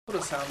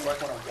What it sounds like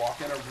when I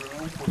walk in a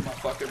room with my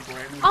fucking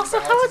brand new Also,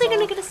 how are they going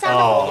to get a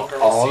sound?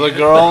 All the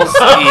girls?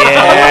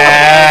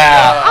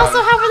 Yeah.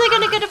 Also, how are they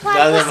going to get a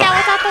platypus out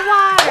without the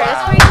water?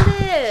 That's where he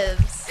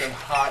lives. Some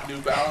hot New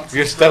Balance.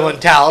 You're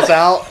throwing towels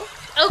out?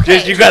 Okay.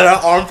 Just, you got an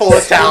armful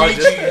of towels.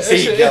 Just,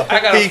 here you go.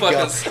 I got a Here you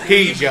go. fucking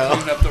Here you go.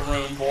 clean up the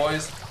room,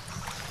 boys.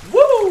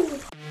 Woo!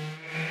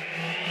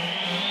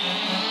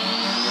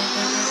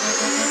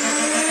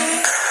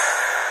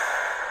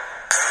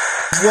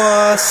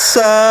 What's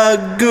a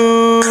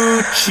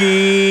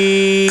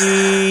Gucci?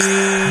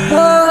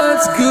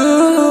 What's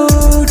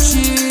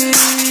Gucci?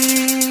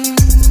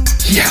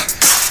 Yeah,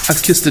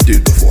 I've kissed a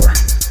dude before.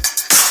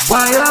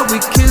 Why are we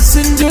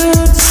kissing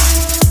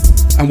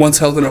dudes? I once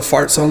held in a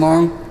fart so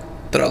long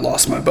that I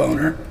lost my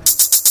boner.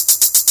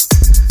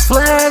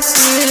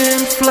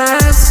 Flaccid.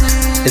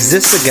 Is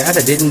this the guy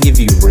that didn't give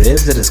you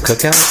ribs at his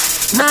cookout?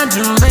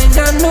 Nigel ain't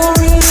got no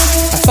ribs.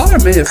 I thought I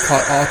may have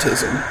caught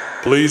autism.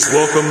 Please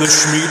welcome the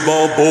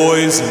Schmeatball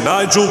Boys,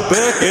 Nigel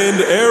Beck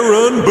and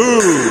Aaron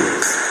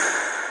Booth.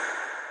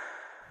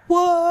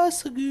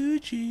 What's a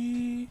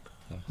Gucci?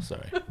 Oh,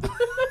 sorry.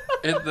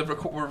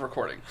 We're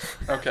recording.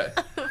 Okay.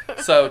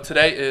 So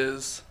today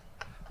is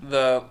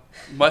the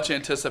much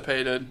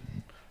anticipated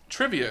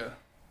trivia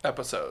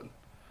episode.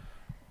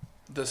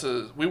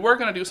 We were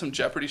going to do some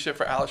Jeopardy shit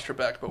for Alex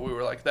Trebek, but we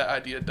were like, that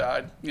idea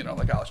died,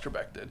 like Alex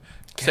Trebek did.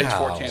 Stage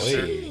 4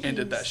 cancer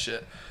ended that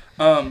shit.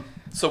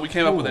 So we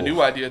came up with a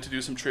new idea to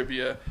do some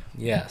trivia.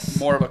 Yes.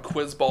 More of a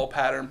quiz ball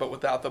pattern, but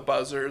without the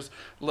buzzers.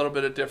 A little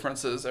bit of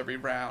differences every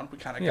round. We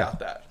kind of got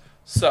that.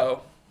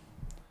 So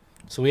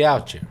we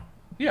out you.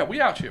 Yeah, we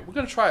out here. We're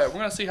going to try it. We're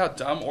going to see how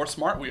dumb or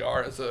smart we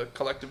are as a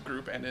collective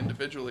group and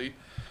individually.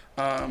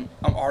 I'm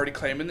already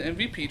claiming the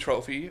MVP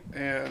trophy,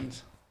 and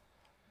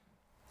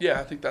yeah,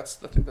 I think that's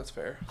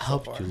fair. I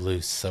hope you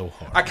lose so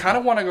hard. I kind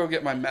of want to go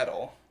get my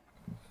medal.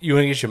 You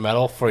want to get your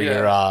medal for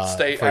your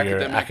state for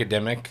your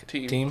academic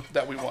team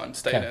that we won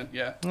state in?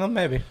 Yeah. Well,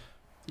 maybe.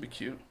 It'd be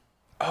cute.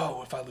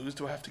 Oh, if I lose,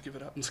 do I have to give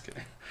it up? I'm just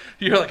kidding.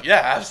 You're like,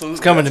 yeah, absolutely.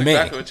 It's coming that's to me.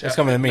 Exactly It's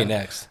coming to me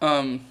next.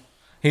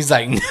 He's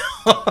like, no.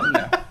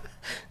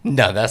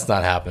 No, that's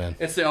not happening.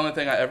 It's the only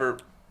thing I ever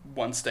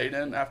won state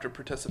in after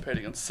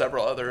participating in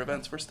several other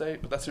events for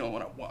state, but that's the only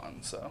one I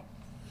won. So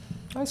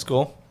that's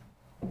cool.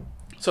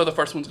 So the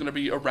first one's going to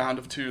be a round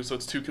of 2, so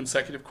it's 2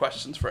 consecutive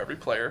questions for every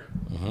player.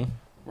 Mm-hmm.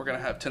 We're going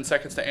to have 10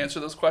 seconds to answer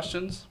those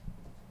questions.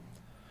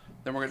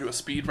 Then we're going to do a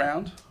speed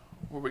round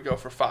where we go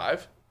for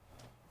 5.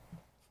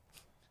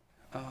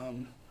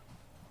 I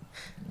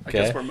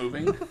guess we're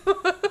moving.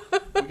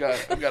 we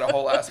got a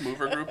whole ass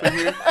mover group in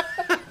here.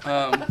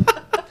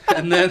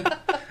 And then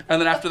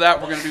after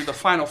that, we're going to do the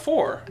final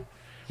 4.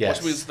 Yes.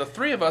 Which means the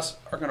 3 of us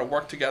are going to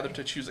work together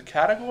to choose a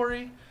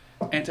category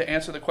and to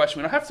answer the question.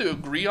 We don't have to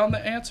agree on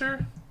the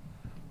answer,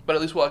 but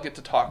at least we'll get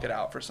to talk it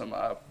out for some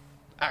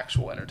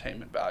actual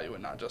entertainment value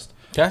and not just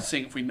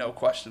seeing if we know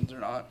questions or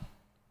not.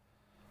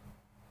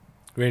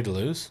 Ready to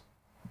lose?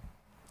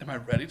 Am I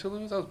ready to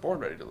lose? I was born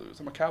ready to lose.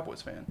 I'm a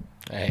Cowboys fan.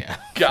 Hey,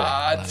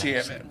 God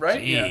damn it, right?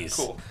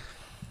 Jeez.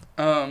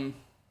 Yeah, cool.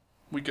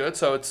 We good?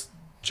 So it's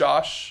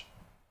Josh,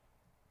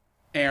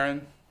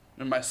 Aaron,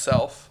 and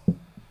myself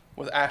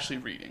with Ashley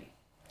reading.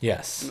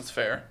 Yes. And it's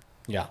fair?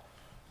 Yeah.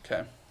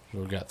 Okay.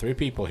 We've got 3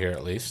 people here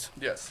at least.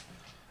 Yes.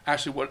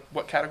 Ashley,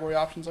 what category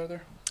options are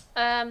there?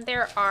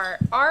 There are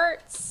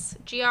arts,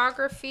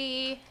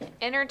 geography,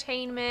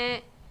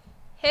 entertainment,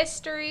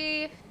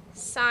 history,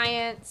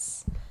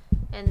 science,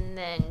 and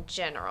then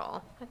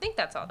general. I think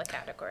that's all the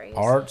categories.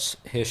 Arts,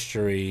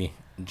 history,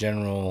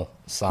 general,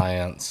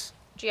 science.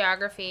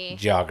 Geography.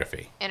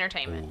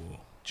 Entertainment. Ooh.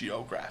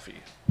 Geography.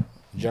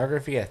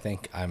 Geography, I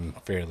think I'm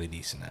fairly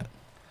decent at.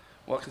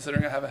 Well,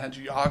 considering I haven't had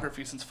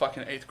geography since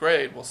fucking 8th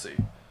grade, we'll see.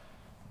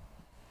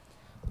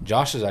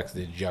 Josh is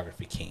actually the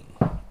geography king,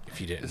 if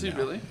you didn't know. Is he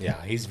really?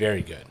 Yeah, he's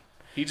very good.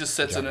 He just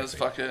sits in his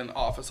fucking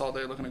office all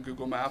day looking at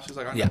Google Maps. He's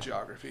like, I know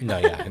geography. No,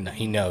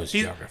 he knows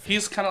geography.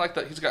 He's kind of like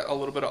that. He's got a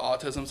little bit of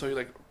autism, so he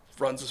like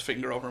runs his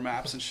finger over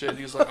maps and shit. And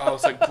he's like, oh,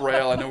 it's like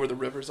Braille. I know where the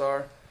rivers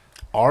are.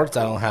 Arts,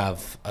 I don't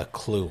have a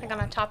clue. Like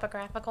on a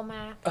topographical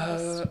map.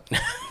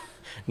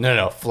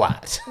 No,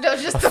 flat. No,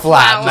 just a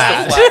flat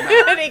map. Just a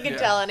flat map. He can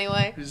tell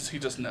anyway. He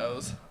just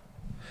knows.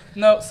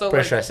 No, so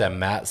pretty sure I said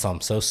Matt, so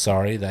I'm so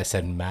sorry that I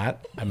said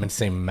Matt. I meant to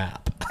say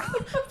map.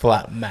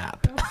 Flat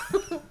map.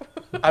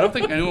 I don't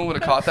think anyone would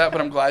have caught that, but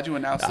I'm glad you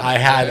announced it. I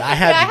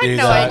had to do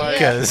that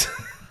because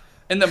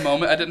in the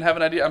moment I didn't have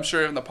an idea. I'm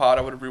sure in the pod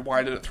I would have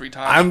rewinded it 3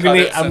 times.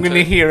 I'm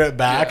gonna hear it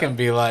back and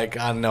be like,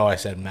 I know I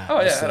said Matt. Oh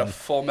yeah, I had a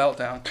full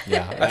meltdown.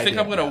 Yeah, I think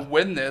I'm gonna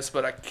win this,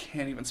 but I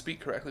can't even speak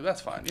correctly.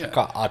 That's fine. Yeah, I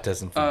caught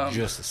autism for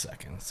just a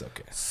second. It's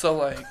okay. So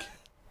like,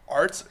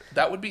 arts,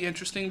 that would be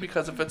interesting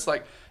because if it's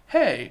like,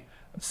 hey,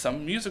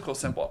 some musical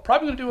symbol,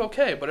 probably gonna do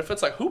okay. But if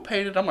it's like, who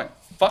painted? I'm like,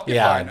 fuck it.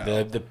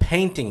 Yeah, the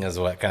painting is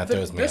what kind of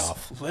throws me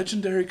off.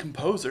 Legendary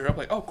composer. I'm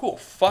like, oh cool,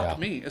 fuck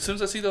me. As soon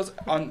as I see those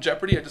on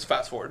Jeopardy, I just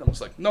fast forward. I'm just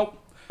like, nope,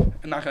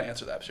 I'm not gonna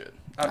answer that shit.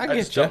 I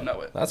just don't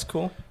know it. That's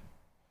cool.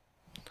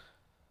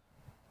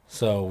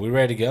 So we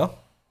ready to go?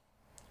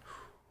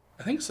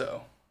 I think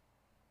so.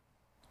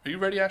 Are you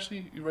ready,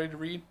 Ashley? You ready to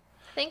read?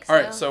 I think so. All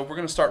right, so we're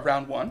going to start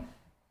round 1.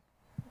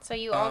 So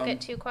you all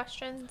get 2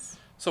 questions?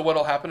 So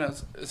what'll happen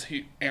is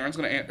Aaron's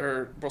going to,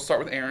 or we'll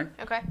start with Aaron.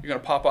 Okay. You're going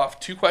to pop off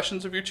 2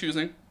 questions of your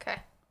choosing. Okay.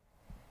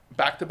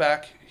 Back to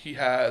back, he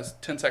has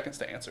 10 seconds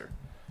to answer.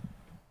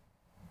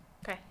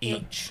 Okay.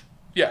 Each.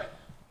 Yeah.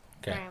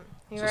 Okay. All right.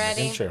 You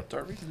ready? Sure.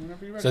 Start reading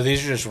whenever you're ready. So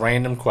these are just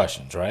random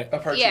questions, right?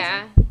 Of her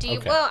Yeah. choosing. Do you?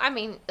 Okay. Well, I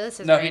mean, this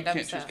is No, he random.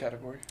 can't so. choose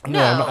category.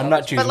 No, I'm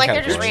not choosing But like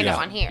they're just categories,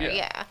 random yeah. on here. Yeah.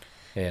 Yeah.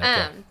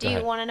 Yeah, okay. Do Go you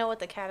ahead. want to know what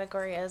the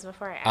category is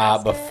before I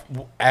ask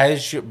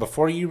it?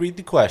 Before you read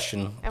the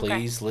question, Okay.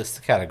 please list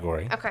the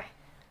category, Okay.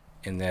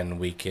 and then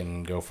we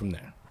can go from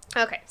there.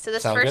 Okay. So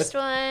this Sound first good?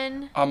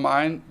 one. On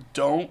mine,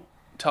 don't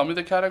tell me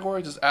the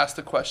category. Just ask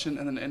the question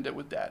and then end it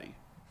with daddy.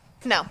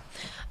 No.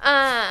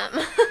 I'm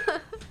going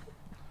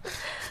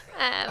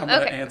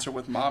to Okay. answer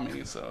with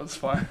mommy, so it's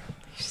fine.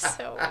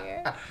 So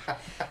weird.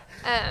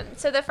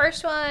 So the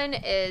first one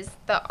is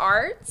the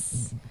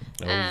arts.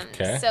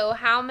 Okay. So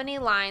how many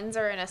lines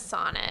are in a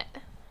sonnet?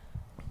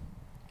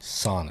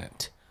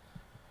 Sonnet.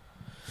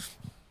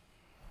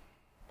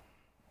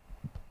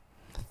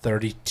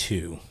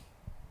 32.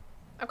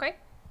 Okay. Am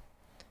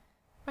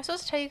I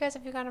supposed to tell you guys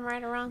if you got them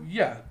right or wrong?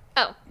 Yeah.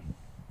 Oh.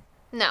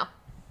 No.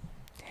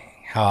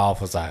 How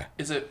off was I?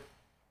 Is it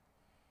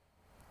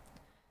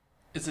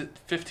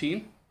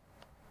 15?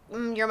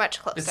 You're much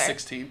closer. It's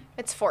 16.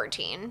 It's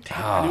 14.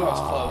 I knew I was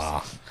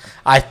close.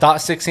 I thought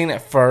 16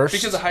 at first.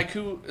 Because a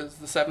haiku is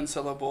the 7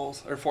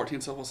 syllables, or 14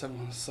 syllables,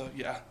 7. So,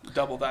 yeah,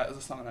 double that is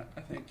a sonnet,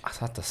 I think. I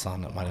thought the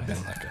sonnet might have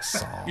been like a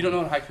song. You don't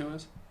know what haiku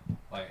is?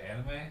 Like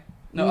anime?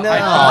 No. A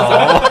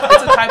haiku,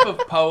 it's a type of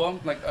poem,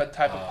 like a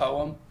type of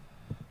poem.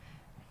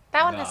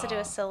 That one has to do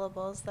with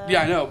syllables, though.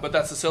 Yeah, I know, but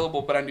that's a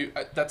syllable, but I knew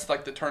that's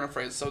like the turn of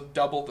phrase. So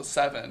double the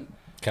 7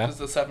 Okay. is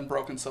the 7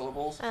 broken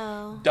syllables.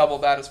 Oh. Double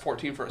that is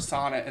 14 for a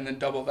sonnet, and then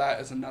double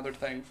that is another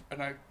thing.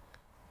 And I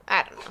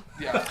don't know.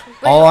 yeah.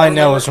 All I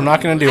know is we're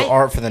not going to do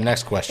art for the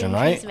next question,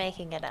 right? He's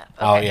making it up.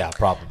 Oh, Okay. yeah,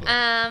 probably.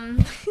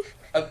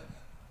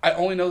 I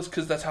only know this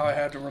because that's how I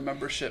had to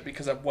remember shit,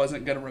 because I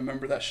wasn't going to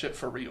remember that shit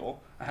for real.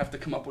 I have to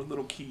come up with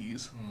little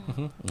keys.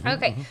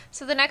 Okay,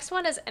 so the next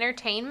one is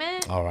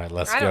entertainment. All right,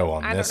 let's I go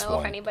on this don't know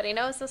one. if anybody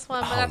knows this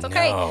one, but Oh, that's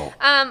okay. no.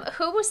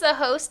 Who was the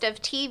host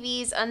of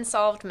TV's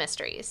Unsolved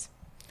Mysteries?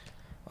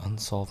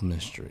 Unsolved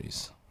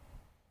Mysteries.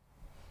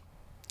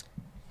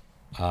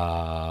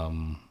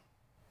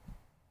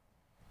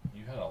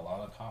 You had a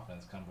lot of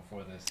confidence come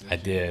before this. I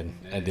did.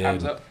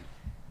 Time's up.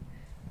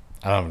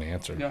 I don't have an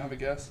answer. You don't have a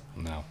guess?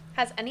 No.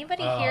 Has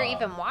anybody here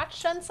even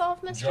watched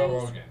Unsolved Mysteries? Joe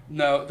Rogan.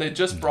 No, they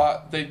just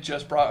brought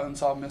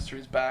Unsolved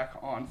Mysteries back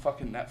on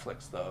fucking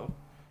Netflix though.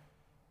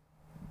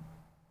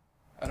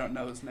 I don't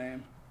know his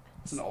name.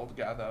 It's an old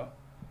guy though.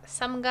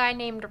 Some guy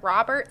named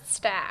Robert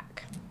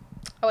Stack.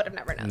 I would have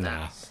never known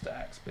Nah.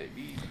 Stacks,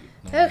 baby.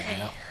 that.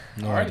 Okay.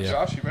 No All right, idea.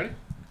 Josh, you ready?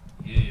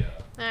 Yeah.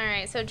 All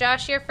right. So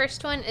Josh, your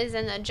first one is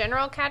in the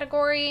general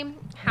category.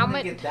 How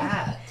much?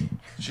 that?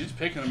 She's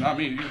picking him, not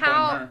me. You're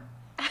How- playing her.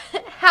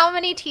 How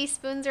many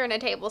teaspoons are in a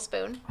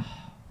tablespoon?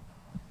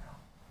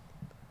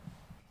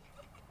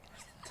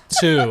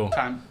 2.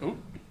 Time. Oop.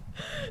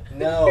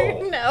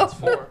 No. No.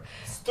 4.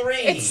 It's 3.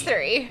 It's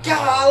 3.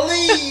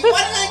 Golly. Why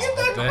did I get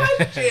that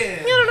question?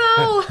 I don't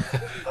know.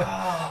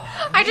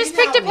 I just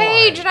picked a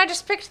page and I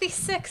just picked these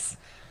 6.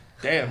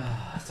 Damn.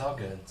 It's all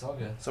good. It's all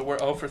good. So we're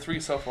 0 for 3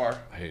 so far.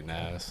 I hate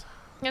Nas.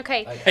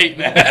 Okay. Hate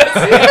that.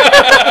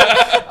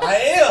 I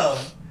am.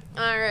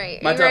 All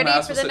right. My You dumb ready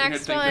ass for was the sitting here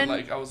next thinking one?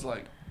 like I was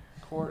like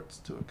quarts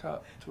to a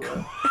cup to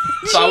a.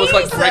 So I was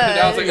like breaking it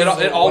down. I was like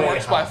it all Way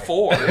works by high.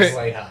 4, It's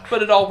way high.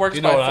 but it all works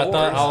You know by what 4. I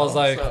thought? I was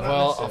like, so-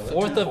 well, so a the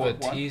fourth 2, of a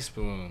 4, 1.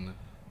 teaspoon.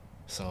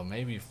 So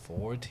maybe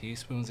 4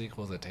 teaspoons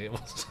equals a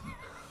tablespoon.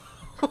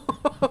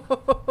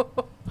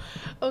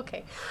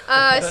 Okay.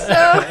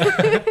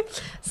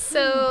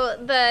 So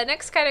the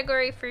next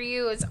category for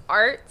you is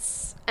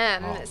arts.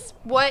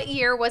 What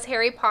year was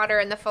Harry Potter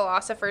and the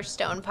Philosopher's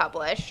Stone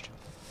published?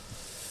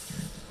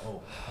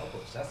 Oh,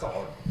 that's a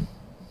hard one.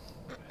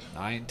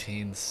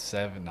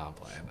 1907. Not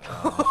playing.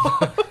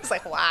 It's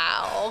like,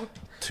 wow.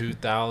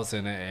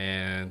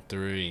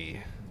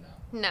 2003.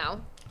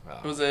 No.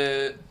 Was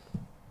it?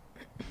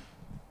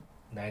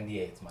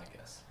 98 is my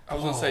guess. I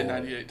was gonna say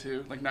 98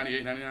 too, like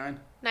 98, 99.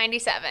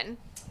 97.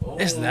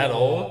 Isn't that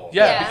old?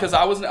 Yeah, Yeah. because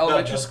I was in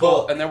elementary the school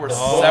book. and there were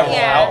Oh. several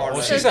Yeah. out Well,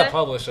 already. she So said the-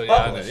 published, so yeah, I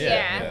know. Published.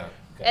 Yeah.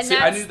 And See, I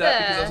that's knew that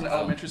because I was in the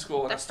elementary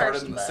school and the I started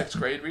first in the book. 6th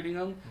grade reading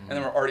them, and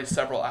there were already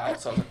several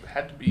out, so I was like, it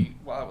had to be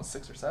while I was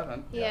 6 or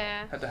 7.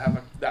 yeah. Had to have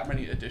that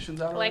many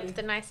editions out already. Like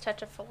the nice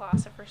touch of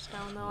Philosopher's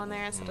Stone though on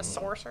there instead of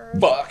Sorcerer's.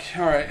 Fuck.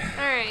 All right.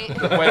 All right.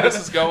 The way this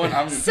is going,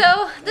 I'm. So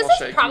this Well, is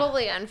shaky.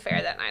 probably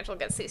unfair that Nigel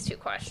gets these 2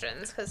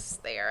 questions because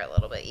they are a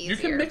little bit easier. You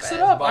can mix but-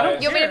 it up. I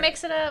don't You want me to care.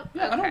 mix it up?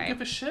 Yeah, okay. I don't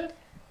give a shit.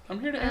 I'm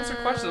here to answer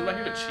questions. I'm not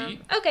here to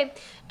cheat. Okay,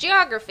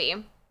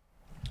 geography.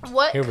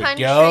 What Here we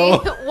country? go.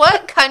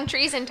 What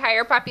country's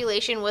entire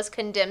population was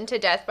condemned to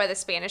death by the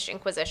Spanish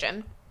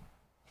Inquisition?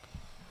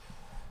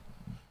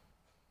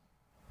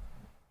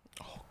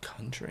 Oh,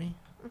 country?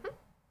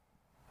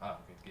 Oh,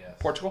 good guess.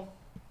 Portugal.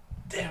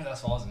 Damn,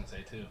 that's what I was gonna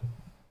say too.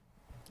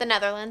 The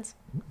Netherlands.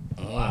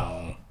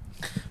 Wow.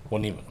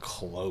 Wasn't even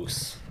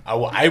close. I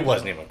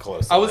wasn't even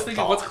close. I was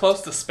thinking, what's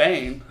close to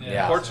Spain?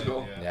 Yeah.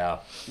 Portugal. Yeah.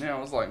 Yeah, I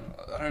was like,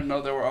 I didn't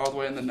know they were all the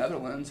way in the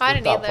Netherlands. I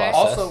didn't thought either.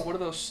 process. Also, what are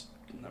those?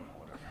 No,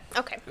 whatever.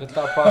 Okay. Good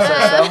thought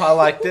process, though. I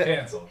liked it.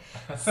 Cancel.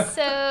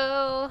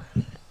 So,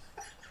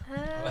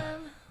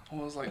 I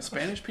was like,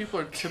 Spanish people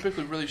are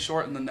typically really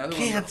short, and the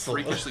Netherlands Cancel.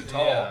 are freakishly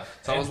tall. Yeah.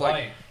 So I was And like,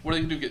 white. what are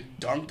they gonna do? Get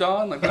dunked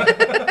on? Like,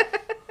 what?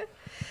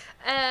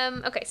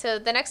 okay, so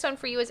the next one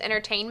for you is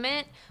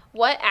entertainment.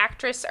 What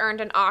actress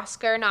earned an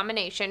Oscar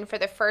nomination for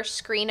the first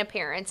screen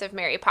appearance of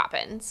Mary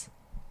Poppins?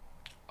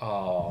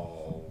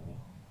 Oh.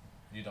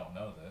 You don't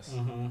know this.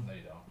 No,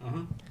 you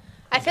don't.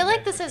 I feel like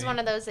Megan this is McKee? one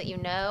of those that you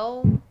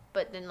know,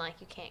 but then like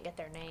you can't get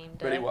their name.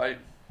 Betty White.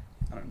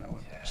 I don't know.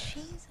 Yeah.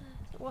 Jesus.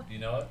 What? You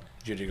know it?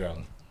 Judy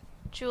Garland.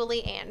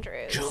 Julie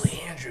Andrews.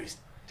 Julie Andrews.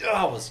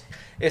 Oh,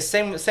 it's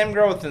same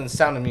girl with the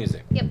Sound of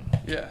Music. Yep.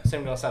 Yeah.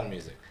 Same girl with Sound of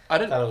Music. I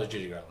didn't. thought it was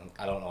Judy Garland.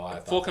 I don't know why I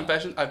thought Full that.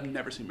 confession, I've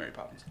never seen Mary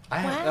Poppins. I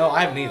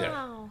haven't either.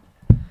 Wow.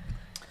 I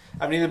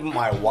haven't either, but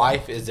my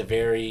wife is a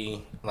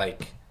very,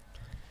 like,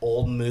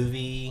 old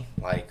movie,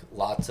 like,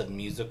 lots of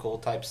musical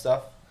type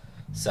stuff.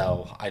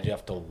 So I do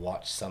have to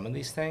watch some of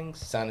these things.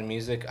 Sound of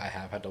Music, I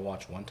have had to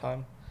watch one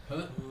time.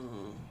 Huh?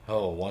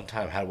 Oh, one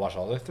time I had to watch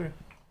all the way through.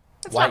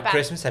 That's White not bad.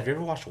 Christmas. Have you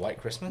ever watched White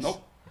Christmas?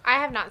 Nope. I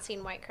have not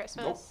seen White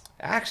Christmas. Nope.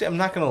 Actually, I'm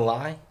not going to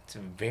lie. It's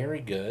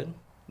very good.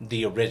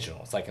 The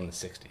original. It's like in the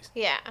 60s.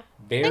 Yeah.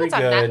 Very I think it's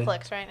good. on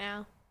Netflix right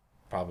now.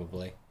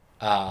 Probably.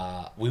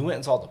 We went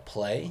and saw the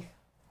play.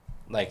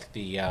 Like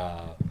the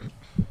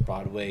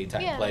Broadway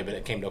type Yeah. play, but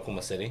it came to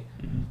Oklahoma City.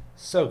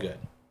 So good.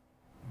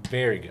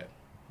 Very good.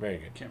 Very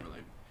good. Can't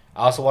relate.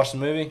 I also watched the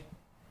movie.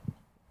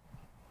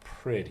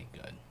 Pretty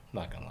good.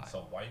 Not going to lie. So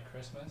White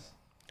Christmas?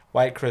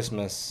 White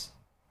Christmas.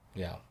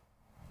 Yeah.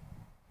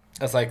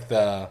 It's like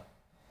the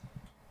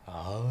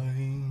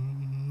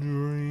I'm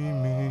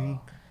dreaming.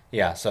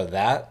 Yeah, so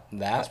that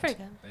That's pretty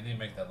good. They need to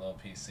make that little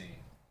PC.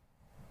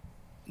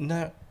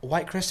 No,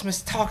 White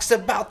Christmas talks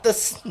about the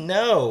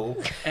snow.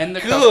 And the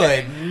Good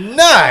cocaine.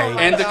 night.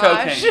 And the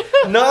Gosh.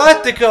 cocaine.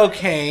 Not the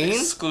cocaine.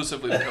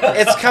 Exclusively the cocaine.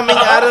 It's coming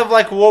out of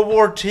like World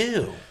War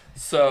II.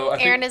 So I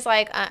think Aaron is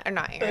like, or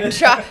not Aaron.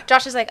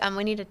 Josh is like,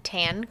 we need a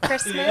tan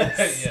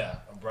Christmas. Yeah,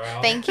 a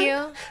brown. Thank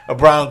you. A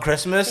brown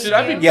Christmas. Dude,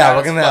 I'd be Yeah, mad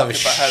we're as gonna fuck have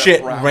if I had a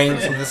shit brown rain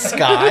from the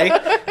sky.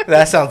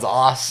 That sounds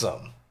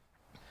awesome.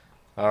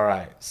 All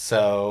right,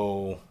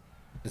 so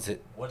is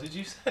it? What did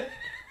you say?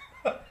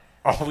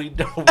 Are we?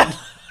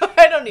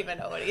 I don't even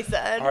know what he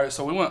said. all right,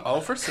 so we went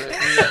 0 for 6.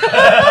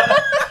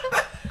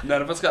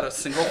 None of us got a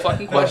single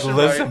fucking Let's question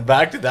listen right.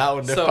 back to that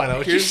one to So find out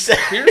what you here's said.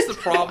 here's the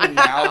problem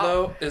now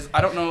though is I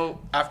don't know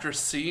after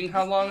seeing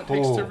how long it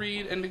takes to Ooh.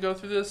 read and to go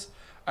through this.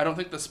 I don't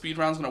think the speed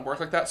round's gonna work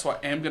like that. So I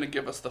am gonna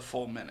give us the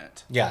full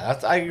minute Yeah,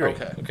 I agree.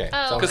 Okay. Okay.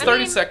 Oh, so because I 30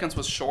 mean- seconds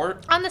was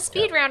short. On the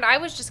speed round, I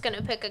was just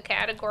gonna pick a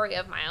category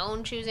of my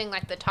own, choosing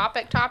like the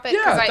topic.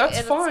 Yeah, that's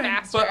it's fine.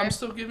 faster. But I'm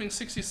still giving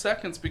 60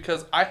 seconds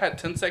because I had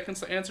 10 seconds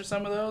to answer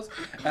some of those,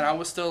 and I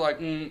was still like,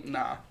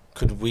 nah.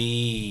 could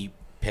we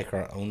pick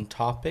our own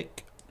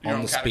topic Your on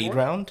own the speed category?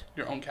 round?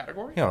 Your own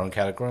category. Yeah, our own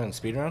category on the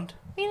speed round.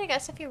 I mean, I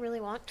guess if you really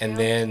want to. And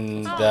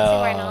then Oh, see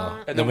why not.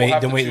 And then then we we'll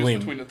have then to we choose we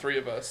between the three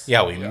of us.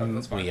 yeah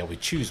that's fine. we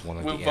choose one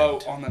at We'll the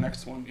vote end. on the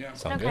next one. Yeah.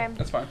 Sound Okay. good?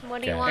 That's fine.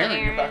 What do you Okay. want,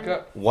 Aaron, you're back Aaron?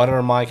 up. What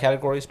are my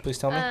categories? Please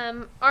tell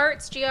me.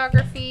 Arts,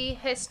 geography,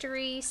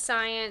 history,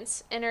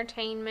 science,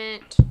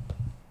 entertainment,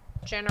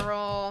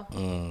 general.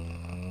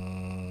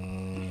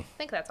 I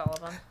think that's all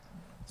of them.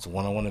 It's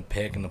one I want to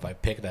pick, and if I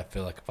pick it, I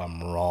feel like if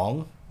I'm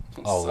wrong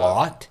a Suck.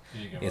 lot,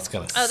 You can it's go.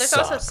 gonna. Oh, there's suck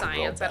also real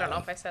science. I don't know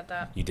bad. if I said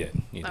that. You did.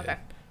 You did. Okay.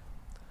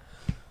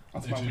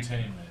 That's my weak.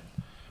 Entertainment.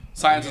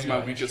 Science You is can my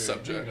go weakest history.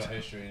 You subject. can go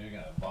history and you're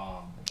gonna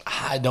bomb.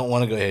 I don't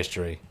want to go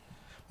history.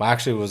 I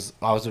was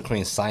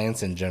between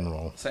science and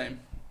general.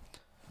 Same.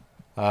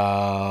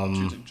 Um,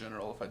 Choosing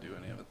general if I do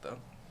any of it though.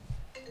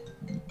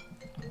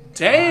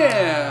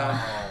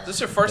 Damn! Is this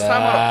your first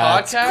time on a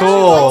That's podcast?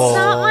 cool. It's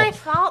not my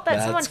fault that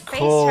someone That's FaceTimed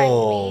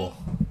cool.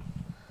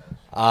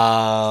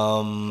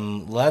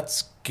 me.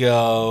 Let's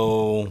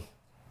go.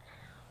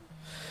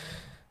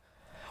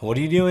 What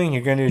are you doing?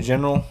 You're gonna do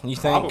general? You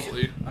think?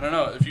 Probably. I don't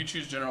know. If you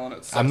choose general and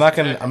it's I'm not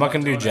gonna do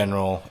doing it.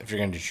 general. If you're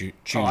gonna choose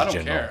Oh, I don't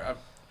general. care.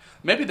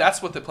 Maybe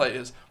that's what the play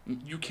is.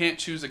 You can't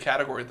choose a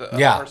category that the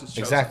Yeah, other person's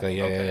chosen. exactly.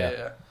 Yeah, Okay, yeah.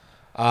 yeah.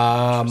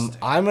 Interesting.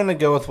 I'm gonna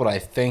go with what I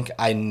think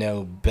I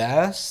know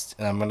best,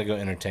 and I'm gonna go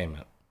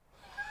entertainment.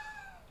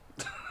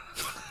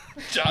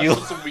 Josh You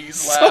was a wheeze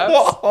So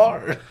laughs.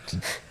 hard.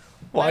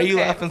 Why are you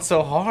Okay. laughing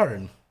so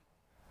hard?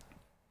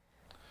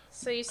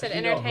 So you said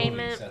You know movies,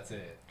 entertainment. that's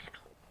it.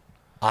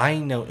 I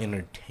know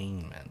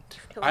entertainment.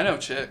 I know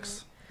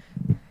chicks.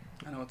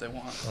 I know what they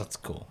want. That's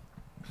cool.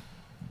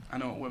 I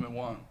know what women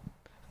want.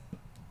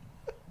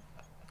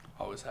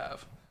 Always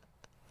have.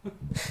 Is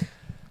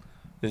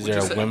Would there you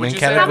a say- women would you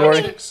say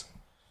category? chicks?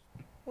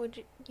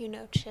 Would you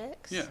know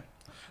chicks? Yeah.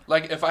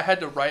 Like if I had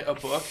to write a I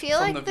book feel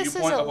from like the this is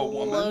viewpoint a of a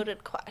woman.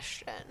 loaded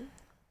question.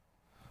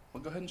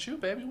 Well, go ahead and shoot,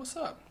 baby. What's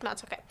up? No,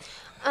 it's okay.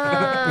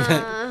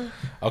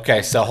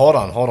 Okay, so hold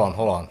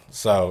on.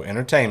 So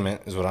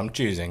entertainment is what I'm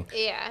choosing.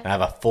 Yeah. I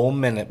have a full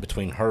minute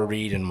between her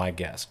read and my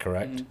guess,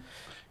 correct? Mm-hmm.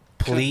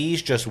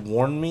 Please just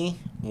warn me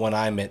when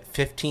I'm at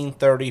 15,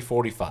 30,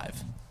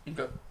 45.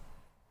 Okay.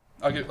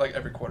 I'll get like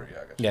every quarter. Yeah,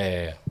 I got you.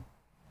 Yeah.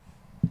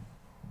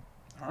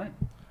 All right.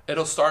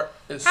 It'll start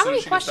as How soon many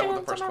as she gets done with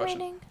the questions first am I question.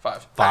 reading?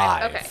 5.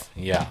 5. Okay.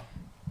 Yeah.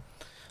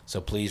 So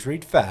please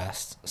read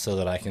fast so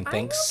that I can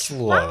think will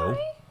slow.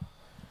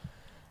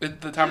 try.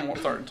 The timer won't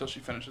start until she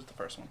finishes the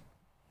first one.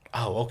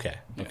 Oh, okay.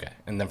 Okay.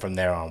 And then from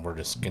there on, we're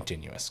just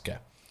continuous. Okay.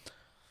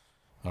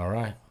 All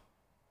right.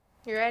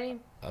 You ready?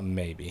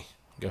 Maybe.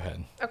 Go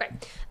ahead. Okay.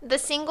 The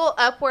single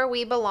Up Where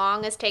We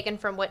Belong is taken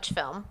from which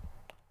film?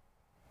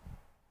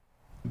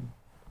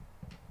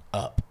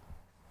 Up.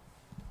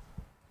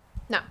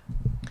 No.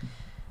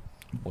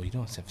 Well, you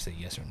don't have to say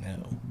yes or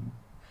no.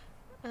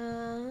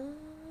 Um,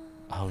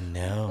 Oh,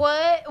 no.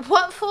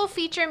 what full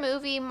feature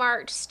movie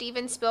marked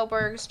Steven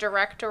Spielberg's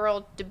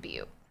directorial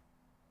debut?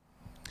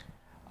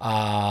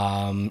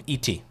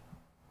 E.T.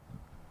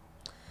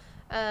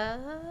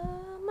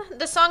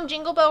 The song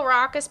Jingle Bell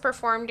Rock is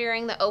performed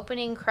during the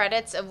opening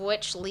credits of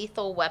which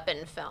Lethal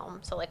Weapon film?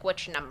 So, like,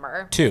 which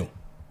number? 2.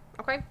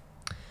 Okay.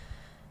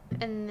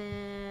 And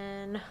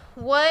then,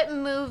 what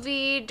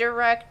movie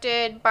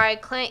directed by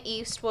Clint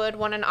Eastwood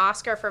won an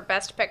Oscar for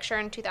Best Picture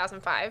in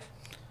 2005?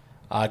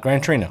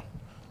 Gran Torino.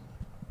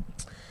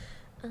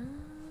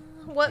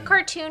 What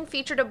cartoon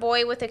featured a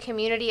boy with a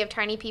community of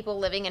tiny people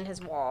living in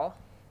his wall?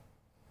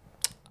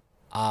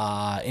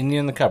 Indian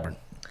in the Cupboard.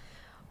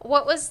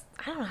 What was...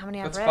 I don't know how many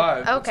I've That's read.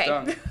 5. That's Okay.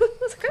 done.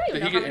 That's great.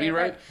 Did he get any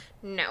right?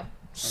 No.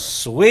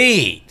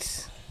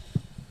 Sweet.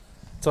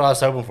 That's what I was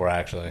hoping for,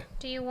 actually.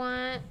 Do you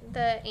want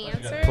the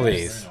answers?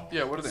 Please.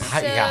 Yeah, what are the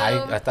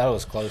answers? I thought it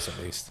was close at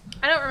least.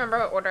 I don't remember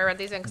what order I read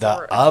these in because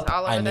The all up,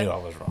 over I the... knew I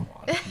was wrong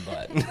on,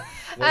 but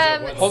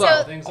Hold so-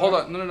 on. Hold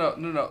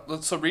on.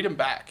 No. So read them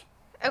back.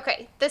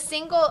 Okay. The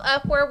single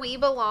Up Where We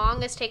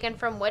Belong is taken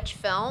from which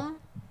film?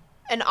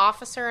 An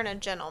Officer and a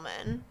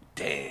Gentleman.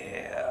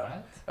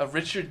 Damn. A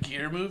Richard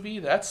Gere movie?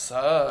 That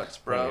sucks,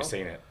 I've bro. never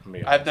seen it.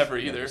 I've never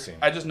either.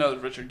 I just know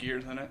that Richard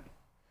Gere's in it.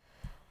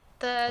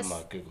 The I'm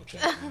gonna Google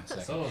check in a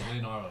second. So is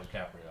Leonardo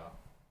DiCaprio.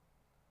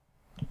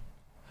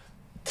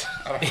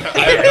 I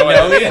have no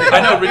idea.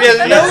 I know Richard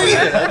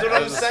Gere. That's what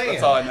I'm saying.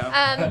 That's all I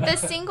know. the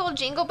single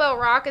Jingle Bell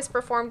Rock is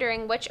performed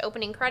during which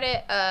opening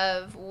credit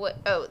of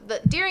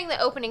during the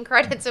opening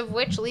credits of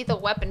which Lethal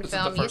Weapon Is it the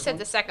film? You first said one?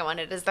 the second one.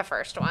 It is the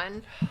first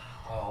one.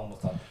 I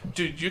almost thought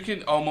Dude, you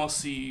can almost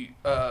see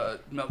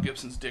Mel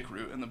Gibson's dick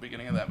root in the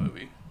beginning of that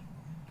movie.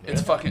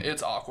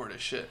 It's awkward as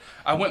shit.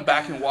 I went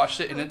back and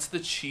watched it, and it's the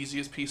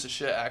cheesiest piece of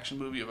shit action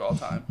movie of all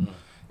time.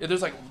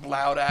 There's like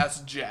loud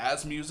ass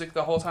jazz music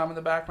the whole time in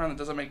the background. It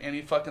doesn't make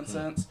any fucking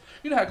sense.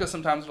 You know how because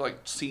sometimes like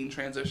scene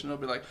transition,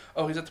 it'll be like,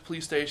 oh, he's at the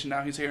police station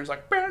now. He's here. And it's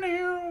like,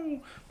 "Bow-dow."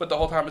 But the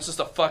whole time it's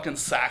just a fucking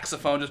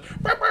saxophone. Just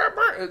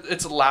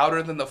it's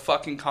louder than the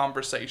fucking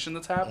conversation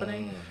that's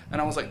happening. And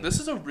I was like,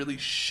 this is a really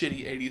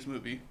shitty '80s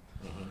movie.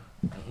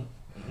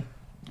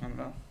 I don't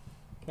know.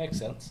 Makes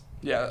sense.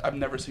 Yeah, I've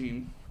never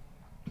seen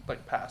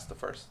like past the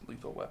first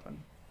Lethal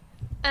Weapon.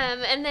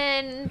 And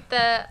then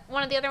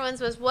one of the other ones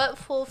was what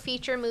full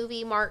feature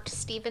movie marked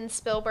Steven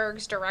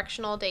Spielberg's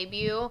directional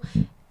debut?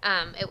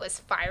 It was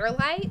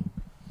Firelight.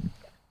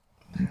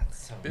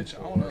 That's Bitch,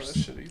 I don't know this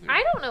shit either.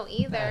 I don't know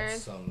either.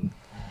 That's some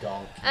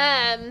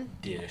donkey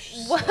dish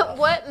stuff.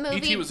 What movie?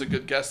 E.T. was a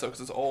good guess though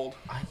because it's old.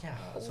 Yeah,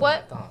 that's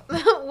what What I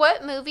thought.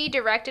 what movie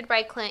directed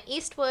by Clint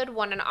Eastwood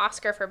won an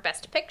Oscar for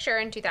Best Picture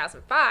in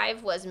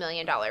 2005 was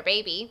Million Dollar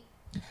Baby?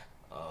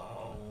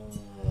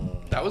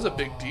 That was a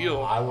big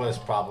deal. I was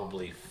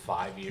probably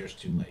 5 years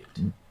too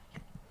late.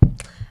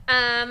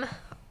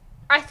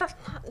 I thought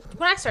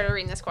when I started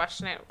reading this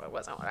question, it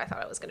wasn't what I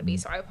thought it was going to be,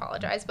 so I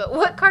apologize. But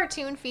what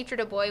cartoon featured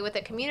a boy with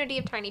a community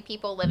of tiny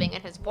people living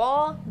in his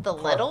wall? The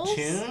Littles.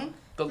 Cartoon?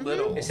 The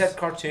Littles. Is that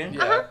cartoon?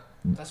 Yeah.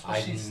 That's what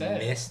I she said.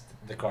 missed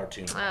the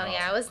cartoon. Oh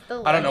yeah, it was the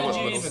Littles. I don't know what Did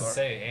you Littles even are.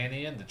 say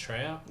Annie and the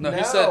Tramp? No,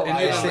 he said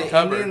Indian in the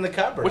Cupboard. Indian in the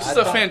Cupboard. Which is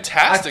I a thought-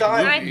 fantastic movie.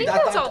 I think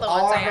that's all the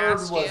ones I heard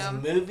asked was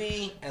you.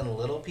 movie and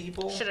Little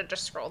People. Should have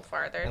just scrolled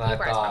farther. And You I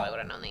guys thought probably would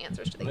have known the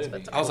answers to these. movie.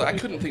 But I was like, I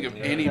couldn't think of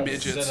Yeah, any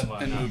that's midgets cinema,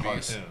 in not movies.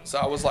 cartoon. So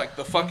I was like,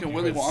 the fucking You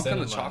Willy read Wonka and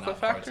cinema, the Chocolate not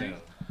Factory.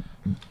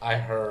 cartoon. I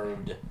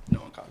heard No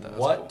one caught that. That's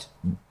what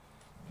cool.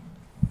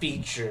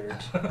 featured.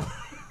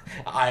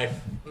 I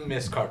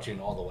missed cartoon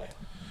all the way.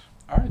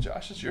 All right,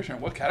 Josh, it's your turn.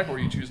 What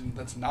category are you choosing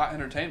that's not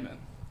entertainment?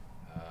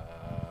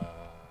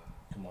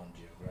 Come on,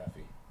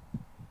 geography.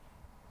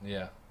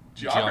 Yeah.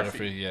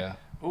 Geography. Yeah.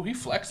 Oh, he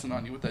flexing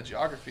on you with that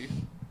geography.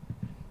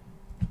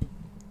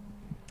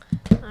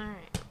 all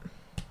right.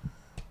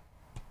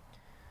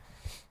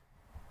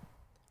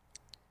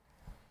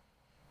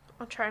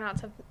 I'll try not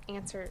to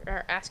answer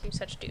or ask you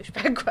such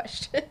douchebag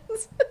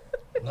questions.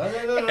 No.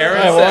 Aaron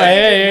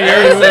Hey,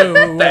 said, Aaron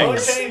said,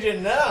 thanks. Don't change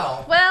it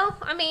now. Well,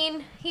 I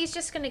mean, he's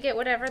just gonna get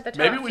whatever the top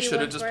Maybe we few should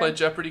have ones just were. played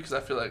Jeopardy because I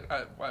feel like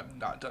I've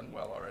not done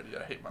well already.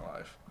 I hate my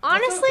life.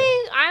 Honestly,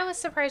 I was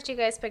surprised you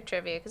guys picked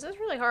trivia because it was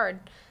really hard.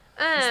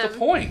 What's the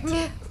point?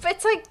 But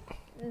it's like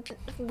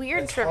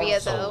weird It's trivia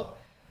hard though. solo.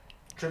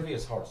 Trivia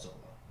is hard solo.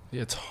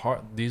 Yeah, it's hard.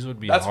 These would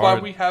be That's hard.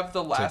 why we have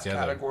the last together.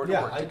 category to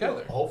Yeah, work I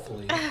together. do.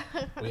 Hopefully,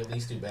 we at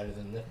least do better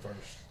than the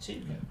first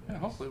two. Yeah,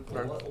 hopefully.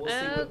 We'll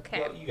see Okay.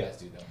 what you guys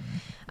do though.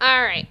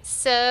 All right,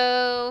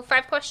 so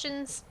 5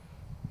 questions.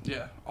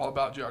 Yeah, all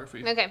about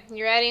geography. Okay,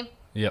 you ready?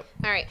 Yep.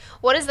 All right.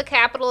 What is the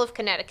capital of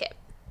Connecticut?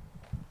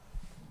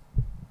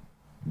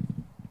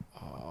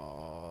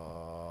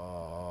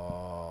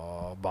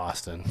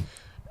 Boston.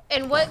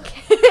 And what?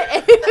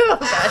 Oh,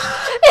 gosh.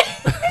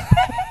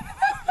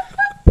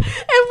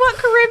 And what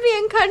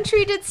Caribbean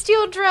country did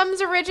steel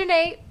drums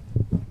originate?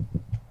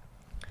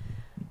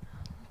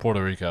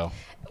 Puerto Rico.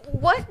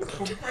 What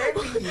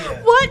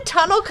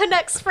tunnel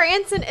connects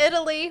France and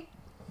Italy?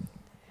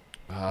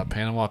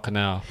 Panama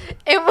Canal.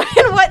 And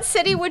in what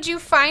city would you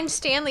find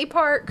Stanley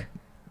Park?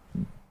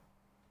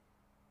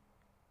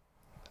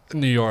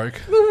 New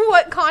York.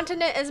 What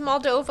continent is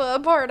Moldova a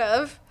part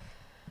of?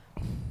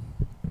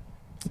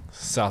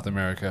 South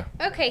America.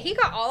 Okay, he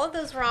got all of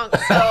those wrong. So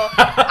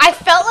I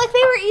felt like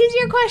they were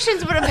easier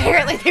questions, but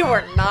apparently they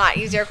were not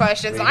easier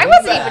questions. I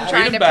wasn't even trying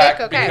Read to them back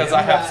pick. Okay. because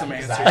I have some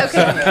answers.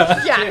 Okay.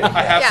 Yeah.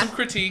 I have Yeah. some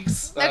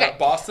critiques. Okay.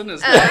 Boston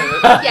is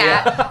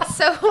Yeah.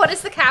 So what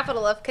is the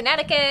capital of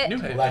Connecticut? New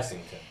Haven.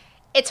 Lexington.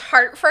 It's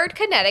Hartford,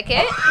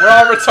 Connecticut. We're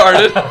all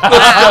retarded.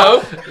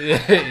 Let's go.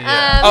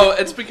 Yeah. Oh,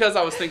 it's because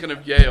I was thinking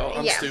of Yale.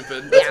 I'm Yeah.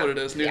 stupid. That's Yeah. what it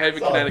is. New Yeah. Haven,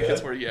 It's all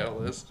Connecticut's good. where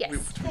Yale is. Yes. We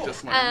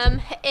just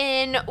learned.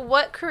 In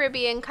what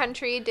Caribbean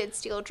country did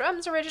steel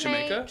drums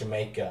originate? Jamaica.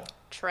 Jamaica.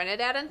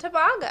 Trinidad and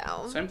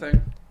Tobago. Same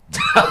thing.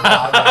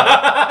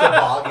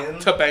 Toboggan.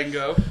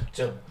 Tobango.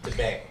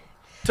 Tobang.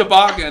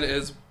 Toboggan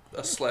is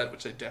a sled,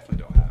 which they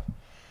definitely don't have.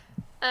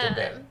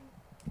 Tobang.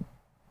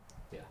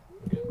 Yeah.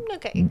 Good.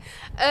 Okay.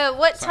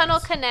 What tunnel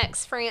Science.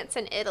 connects France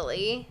and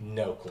Italy?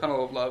 No clue.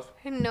 Tunnel of Love.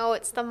 No,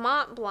 it's the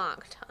Mont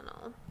Blanc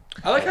Tunnel.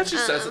 I like how she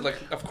says it like,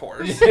 of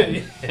course.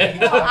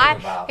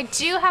 I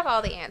do have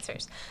all the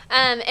answers.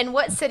 In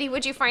what city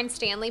would you find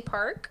Stanley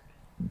Park?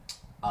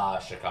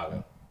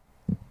 Chicago.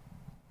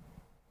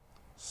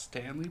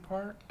 Stanley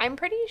Park? I'm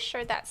pretty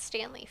sure that's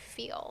Stanley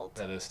Field.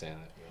 That is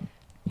Stanley.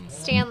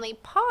 Stanley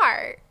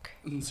Park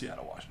In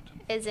Seattle,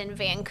 Washington. is in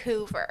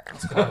Vancouver.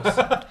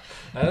 That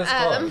is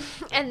close.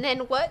 And then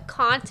what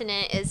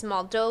continent is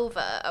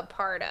Moldova a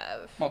part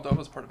of?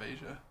 Moldova's part of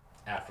Asia.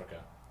 Africa.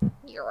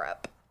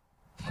 Europe.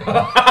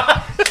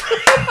 Are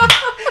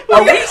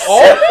we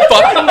all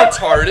fucking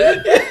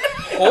retarded?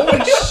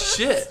 Holy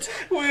shit.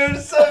 We are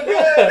so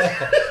good.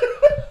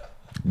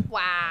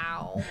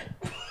 Wow.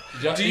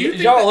 Do you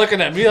think y'all that- are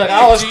looking at me like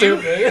I was Do you-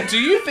 stupid. Do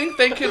you think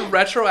they can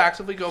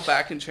retroactively go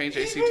back and change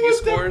ACT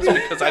scores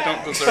because I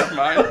don't deserve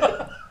mine?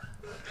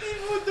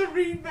 Even with the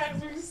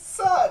readbacks, we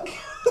suck.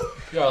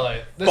 Y'all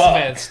like, this Fuck.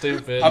 man's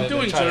stupid. I'm and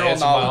doing they're trying to general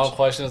answer my own knowledge.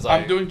 questions.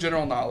 Like, I'm doing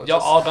general knowledge.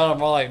 y'all all got them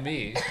more like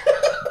me.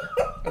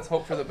 Let's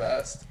hope for the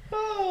best.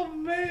 Oh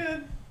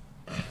man.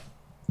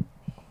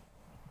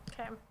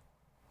 Okay.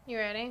 You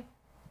ready?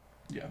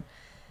 Yeah.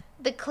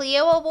 The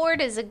Clio Award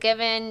is a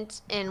given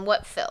in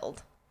what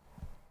field?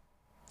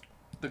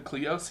 The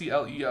Clio,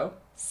 C-L-E-O.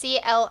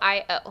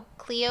 CLIO.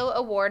 Clio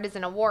Award is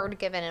an award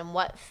given in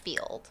what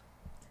field?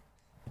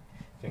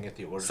 Can I get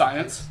the order?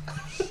 Science.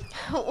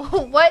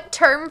 What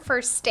term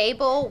for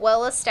stable,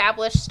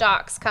 well-established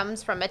stocks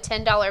comes from a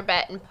 $10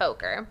 bet in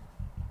poker?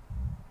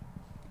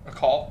 A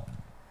call.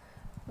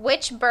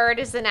 Which bird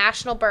is the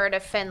national bird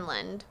of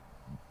Finland?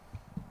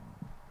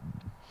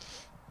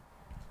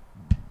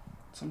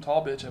 Some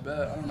tall bitch, I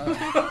bet. I don't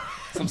know.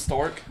 Some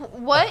stork.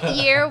 What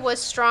year was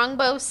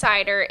Strongbow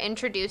cider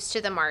introduced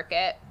to the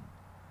market?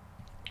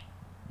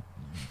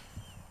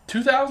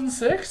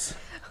 2006?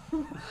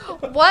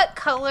 What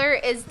color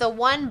is the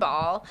one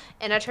ball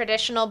in a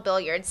traditional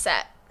billiard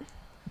set?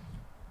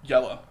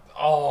 Yellow.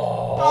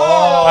 Oh.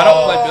 I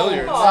don't play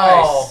billiards.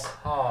 Oh,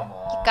 come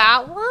on.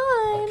 Got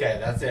one. Okay,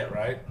 that's it,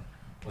 right?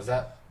 Was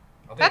that?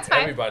 I think That's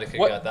fine. everybody could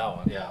What- get that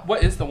one. Yeah.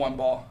 What is the one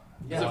ball?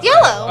 Is it-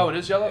 Yellow. Oh, it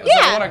is yellow? Is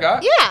Yeah. that the one I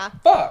got? Yeah.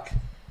 Fuck.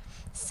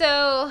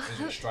 So, Is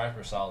your stripe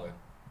or solid?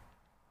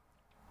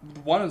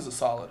 One is a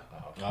solid.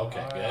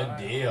 Okay, good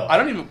deal. I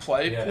don't even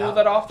play Yeah, pool that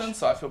that much. often,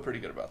 so I feel pretty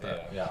good about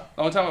that. Yeah.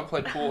 The only time I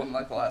played pool in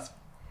like the last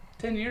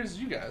 10 years is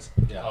you guys.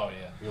 Yeah. Oh,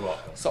 yeah. You're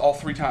welcome. So all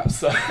 3 times.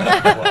 So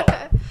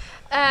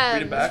Well,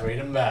 read it back. let's read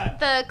them back.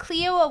 the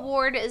Clio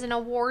Award is an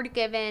award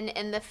given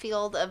in the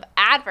field of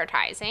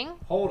advertising.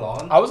 Hold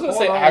on. I was gonna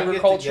Hold say on, we get to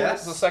agriculture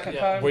guess. the second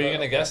Yeah. time. Were you but-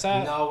 going to guess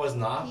that? No, it was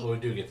not. But we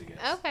do get to guess.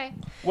 Okay.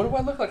 What do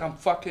I look like? I'm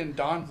fucking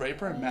Don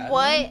Draper and Madden.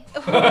 What I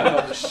don't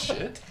know this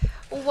shit.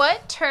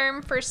 what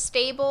term for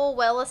stable,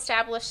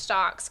 well-established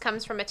stocks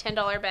comes from a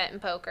 $10 bet in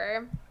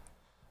poker?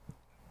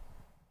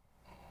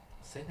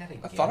 Say that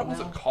again. I thought it was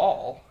a now.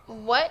 call.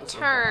 What That's a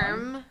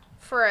term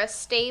for a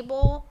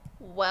stable,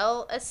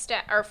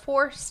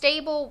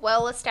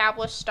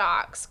 well-established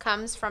stocks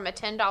comes from a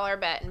 $10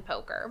 bet in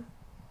poker?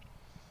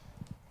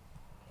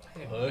 I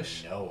have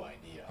Push? No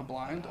idea. A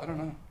blind? I don't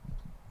know.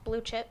 Blue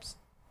chips.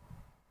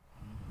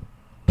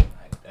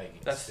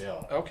 That's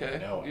still okay.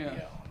 No Yeah.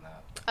 idea on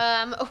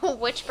that.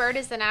 Which bird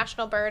is the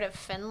national bird of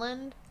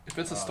Finland? If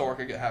it's a stork,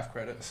 I get half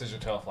credit. This is your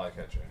tail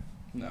flycatcher.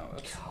 No,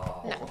 that's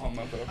Oh.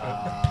 Oklahoma, but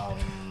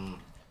okay.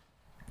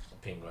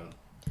 Penguin.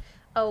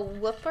 A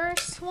whooper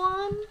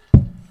swan?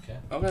 Okay.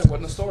 Okay,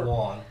 wasn't a stork.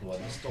 Swan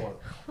wasn't a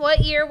stork.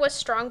 What year was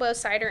Strongbow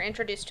cider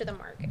introduced to the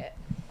market?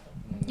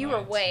 You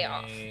were way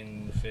off.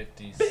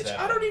 1957. Bitch,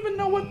 I don't even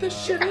know what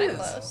this shit Kinda is.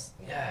 close.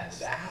 Yes.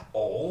 That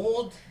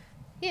old?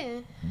 Yeah.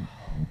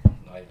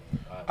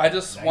 I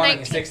just wanted.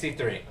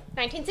 1963.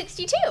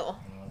 1962.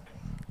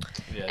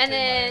 Yeah, And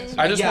then-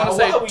 I just want to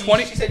say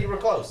 20, She said you were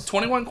close.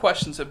 21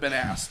 questions have been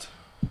asked.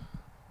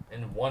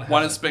 and one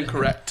One has been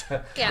correct.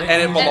 Yeah. And it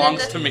then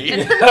belongs the- to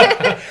me.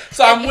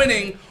 So I'm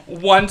winning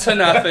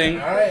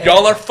 1-0. All right.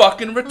 Y'all are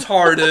fucking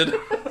retarded.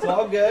 It's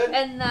all good.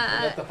 And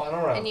That's the final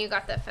round. and you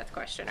got the fifth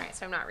question right,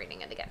 so I'm not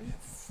reading it again.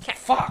 Okay.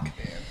 Fuck,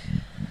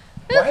 man.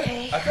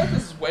 Okay. I feel like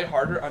this is way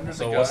harder under the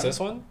So gun. what's this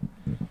one?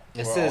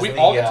 This is We the,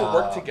 all get to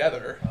work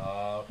together.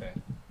 Okay.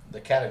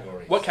 The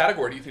categories. What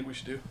category do you think we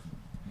should do?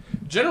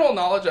 General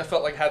knowledge, I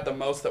felt like had the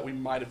most that we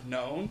might have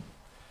known.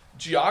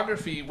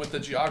 Geography, with the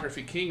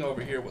geography king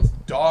over here, was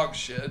dog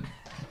shit.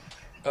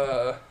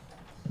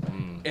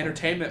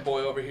 Entertainment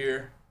boy over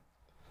here,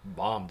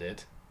 Bombed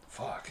it.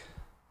 fuck.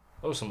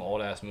 Those are some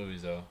old ass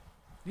movies though.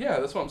 Yeah,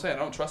 that's what I'm saying. I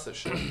don't trust this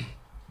shit. I'm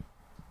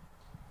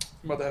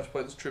about to have to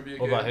play this trivia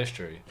What game. about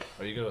history?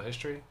 Are you good with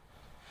history?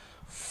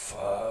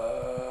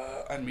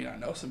 I mean, I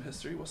know some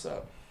history. What's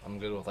up? I'm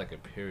good with like a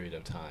period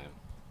of time.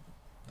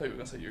 I thought you were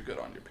gonna say you're good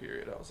on your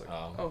period. I was like,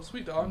 Oh. oh,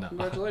 sweet dog, No.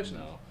 congratulations.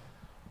 No.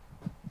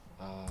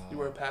 You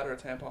wear a pad or a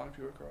tampon if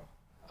you were a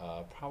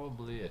girl.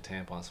 Probably a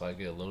tampon so I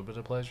get a little bit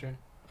of pleasure.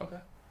 Okay,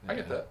 I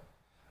get Yeah. that.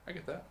 I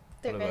get that.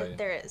 There, What about is, you?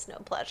 there is no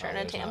pleasure in a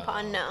there's not?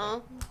 tampon, Oh,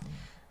 no.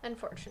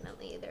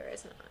 Unfortunately, there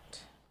is not.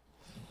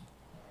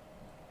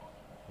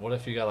 What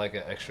if you got like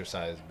an extra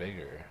size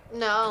bigger?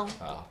 No,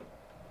 Oh.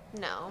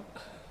 no,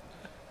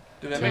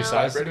 Do they No. make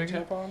Size vibrating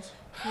bigger? tampons?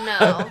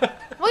 no.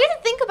 Well, you have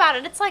to think about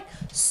it. It's like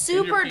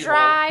super pee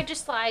dry,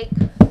 just like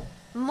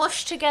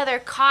mushed together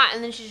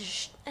cotton, and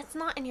it's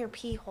not in your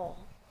pee hole.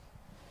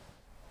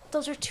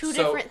 Those are two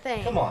So, different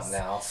things. Come on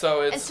now.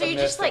 So it's And so a you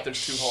myth just that like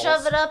there's two shove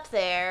holes. it up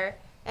there,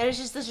 and it's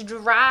just this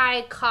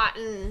dry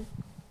cotton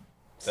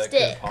That could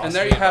stick. And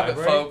there you have it,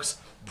 vibrate? folks.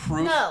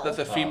 Proof No. that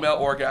the female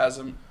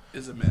orgasm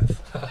is a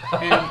myth.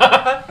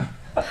 And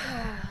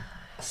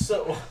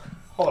So,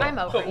 hold on. I'm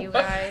over you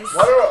guys.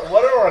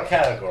 What are our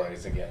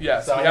categories again?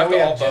 Yes, so we I know have we to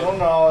have all vote. general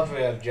knowledge,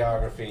 we have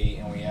geography,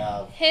 and we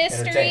have History,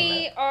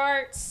 entertainment.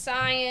 art,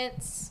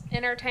 science,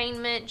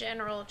 entertainment,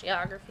 general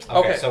geography.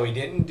 Okay. So we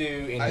didn't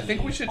do any. I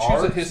think we should choose a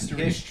art,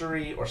 history.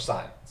 history, or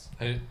science.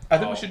 Hey, I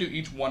think we should do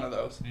each one of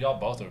those. Y'all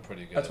both are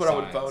pretty good. That's at what I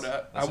would science. vote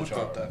at. That's I would what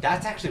y'all vote are. that.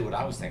 That's actually what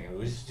I was thinking.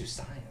 We just do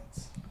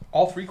science.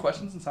 All 3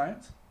 questions in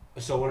science?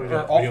 So what are we Or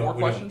doing? all We doing- 4 we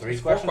doing questions? 3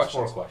 It's 4 questions?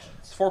 4 questions. questions.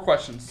 It's 4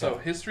 questions. So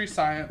Okay. history,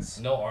 science.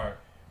 No art.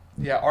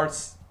 Yeah,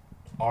 arts.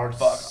 Arts.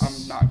 Fuck,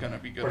 I'm not gonna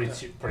be good at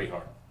that. pretty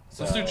hard.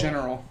 So, Let's do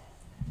general.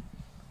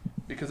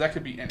 Because that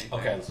could be anything.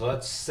 Okay, so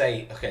let's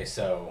say. Okay,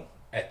 so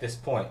at this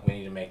point, we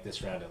need to make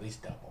this round at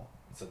least double.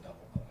 It's a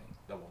double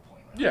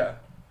point round. Yeah.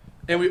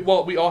 And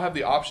we all have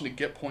the option to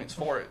get points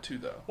for it too,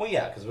 though. Well,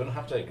 yeah, because we don't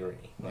have to agree.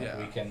 Like, Yeah.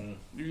 we can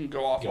You can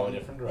go off go a on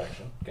different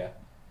direction. Okay.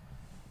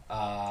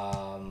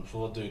 So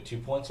we'll do 2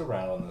 points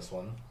around on this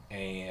one,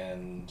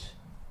 and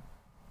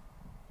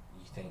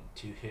you think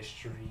 2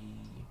 history,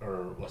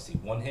 or let's see,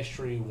 1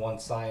 history, 1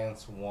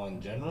 science, 1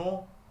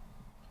 general.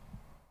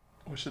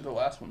 What should the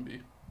last one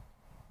be?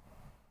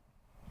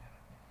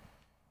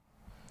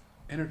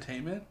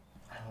 Entertainment?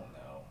 I don't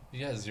know.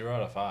 You got 0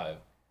 out of 5.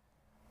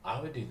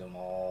 I would do them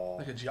all.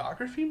 Like a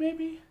geography,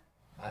 maybe?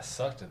 I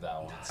sucked at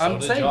that one. I'm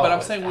did saying, y'all. but I'm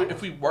was- saying that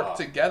if we was work rough.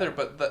 together,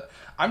 but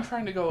I'm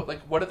trying to go, like,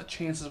 what are the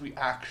chances we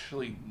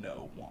actually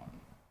know one?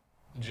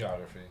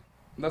 Geography.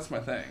 That's my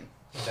thing.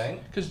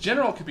 Thing. Because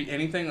general could be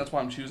anything, that's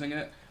why I'm choosing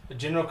it. The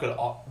general could,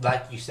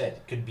 like you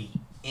said, could be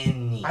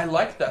any. I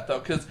like that, though,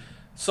 because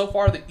so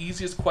far the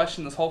easiest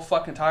question this whole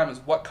fucking time is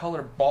what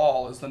color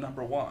ball is the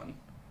number 1?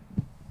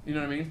 You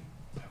know what I mean?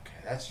 Okay,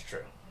 that's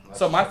true. That's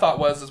So my true. thought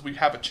was we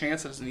have a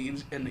chance at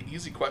an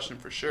easy question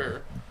for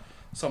sure.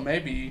 So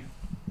maybe.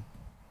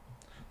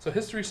 So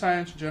history,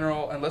 science,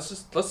 general, and let's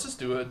just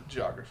do a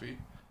geography.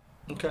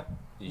 Okay.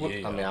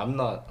 Yeah. I mean, I'm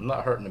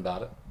not hurting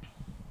about it.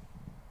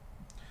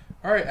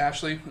 All right,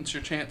 Ashley, it's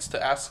your chance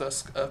to ask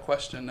us a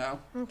question now.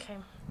 Okay.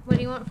 What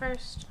do you want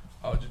first?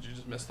 Oh, did you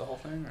just miss the whole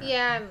thing? Or?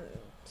 Yeah, I'm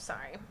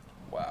sorry.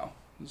 Wow.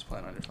 You're just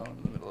playing on your phone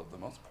in the middle of the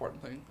most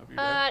important thing of your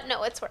day.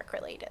 No, it's work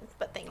related,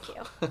 but thank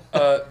you.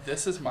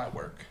 This is my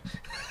work.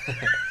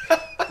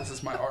 This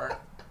is my art.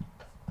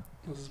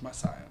 This is my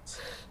science.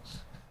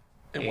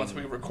 And once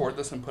we record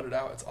this and put it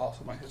out, it's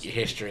also my history.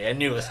 History. I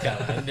knew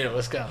it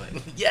was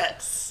coming.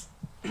 Yes.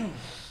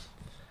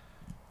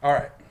 All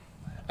right.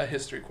 A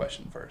history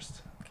question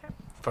first.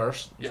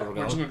 First. Yeah, so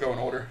we're just going to go in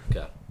order.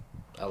 Okay.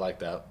 I like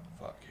that.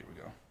 Fuck, here we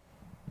go.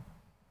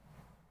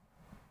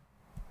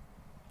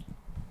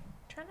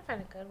 trying to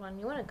find a good one.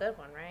 You want a good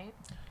one, right?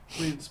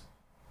 I mean, it's-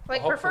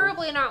 Like, hopefully.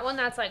 preferably not one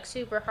that's, like,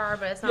 super hard,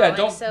 but it's not,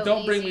 yeah, like, so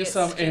don't bring easy me it's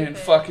some in stupid.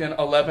 fucking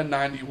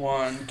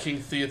 1191 King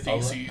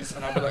Theotheses,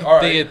 and I'll be like, all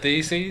right.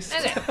 Theotheses?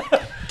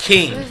 Okay.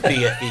 King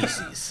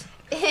Theotheses.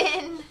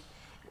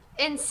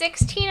 In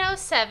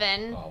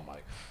 1607, Oh my.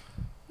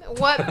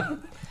 what...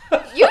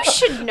 You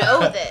should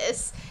know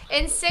this.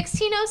 In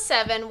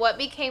 1607, what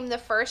became the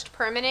first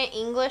permanent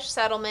English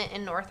settlement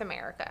in North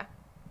America?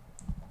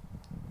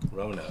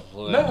 Roanoke.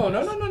 No.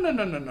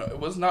 It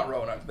was not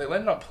Roanoke. They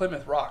landed on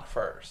Plymouth Rock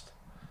first.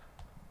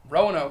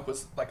 Roanoke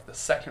was like the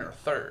second or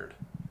third.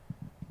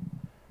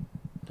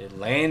 They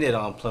landed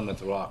on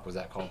Plymouth Rock. Was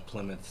that called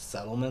Plymouth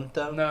Settlement,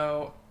 though?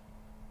 No,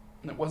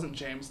 it wasn't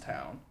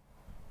Jamestown.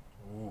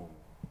 Ooh.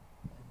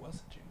 It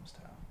wasn't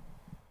Jamestown.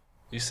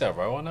 You said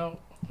Roanoke?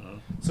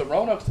 So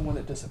Roanoke's the one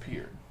that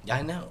disappeared. Yeah,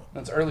 I know.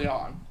 That's early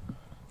on.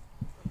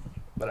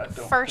 But I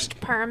don't First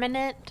think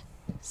permanent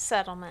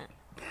settlement.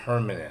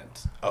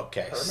 Permanent.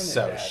 Okay, Permanent,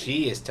 so Daddy.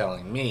 she is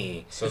telling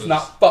me So it's does-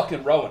 not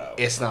fucking Roanoke.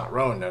 it's not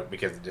Roanoke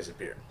because it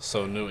disappeared.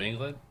 So New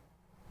England?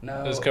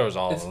 No, This covers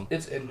all of it's, them.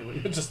 It's in New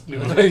England. Just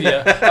New England.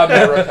 Yeah.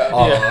 America.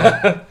 All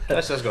of them.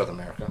 Let's just go with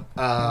America.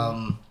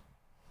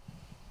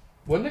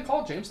 Wasn't it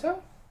called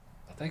Jamestown?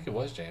 I think it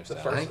was The Jamestown.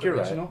 first think you're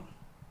right. original?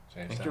 I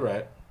Jamestown. think you're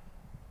right.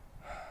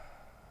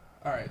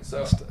 All right,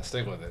 so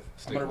Stick with it.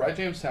 I'm going to write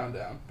Jamestown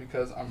down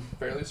because I'm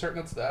fairly certain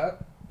it's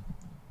that.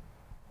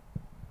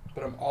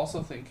 But I'm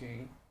also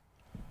thinking...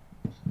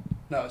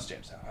 No, it's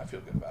Jamestown. I feel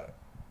good about it.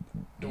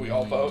 Do we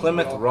all vote?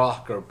 Plymouth Do we all-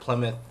 Rock or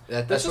Plymouth.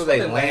 That's That's where just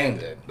they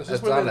landed. That's That's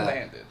just where they not a-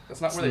 landed.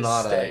 That's not it's where they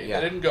not a- stayed. yeah.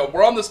 They didn't go,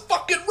 we're on this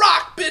fucking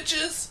rock,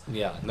 bitches!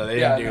 Yeah, no, they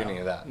Yeah, didn't do no. any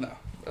of that. No,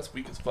 that's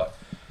weak as fuck.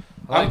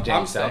 I like I'm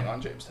Jamestown. staying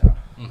on Jamestown.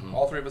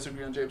 All three of us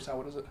agree on Jamestown.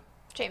 What is it?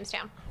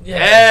 Jamestown.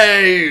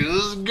 Hey,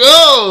 let's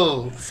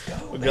go! Let's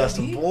go, We got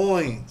some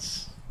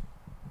points.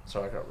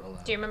 Sorry, I got real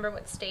loud. Do you remember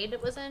what state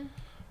it was in?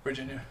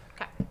 Virginia.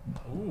 Okay.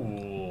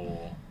 Ooh.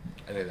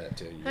 I knew that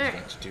too. You All right.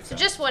 just went too So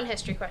fast. just one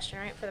history question,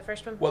 right, for the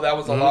first one? Well, that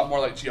was a lot more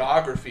like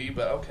geography,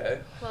 but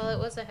okay. Well, it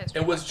was a history.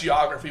 It was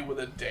geography with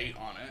a date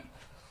on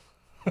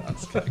it. I'm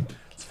just kidding.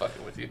 Just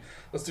fucking with you.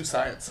 Let's do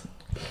science.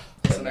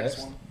 What's the next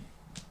Next. one?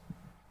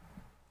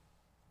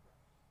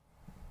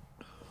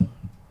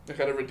 I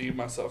gotta redeem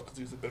myself because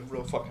these have been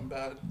real fucking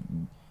bad.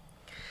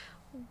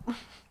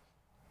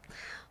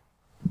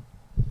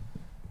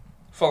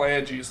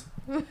 Phalanges.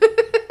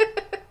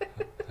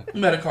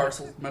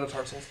 Metatarsals.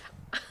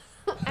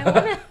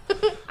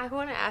 I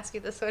want to ask you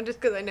this one just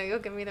because I know you'll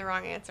give me the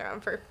wrong answer on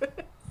purpose.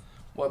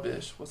 What,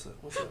 bitch? What's it?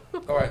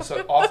 Alright,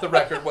 so off the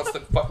record, what's the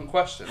fucking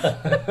question?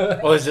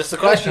 Oh, is this the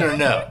question or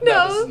no?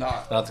 No, this is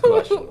not. Not the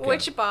question. Okay.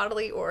 Which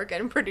bodily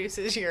organ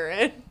produces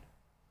urine?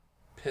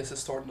 Piss is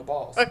stored in the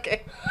balls.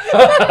 Okay.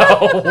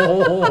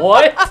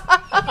 What?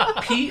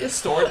 Pee is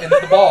stored in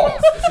the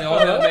balls. It's the only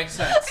thing that makes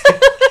sense.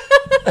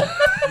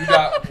 You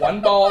got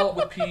one ball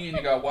with pee and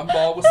you got one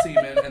ball with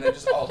semen, and they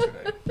just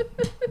alternate.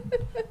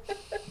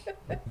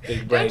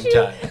 Big brain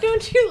Don't time.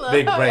 you love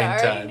Big how brain I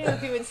already time.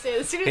 knew he would say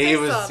as soon as He I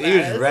saw was that, he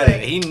was I ready.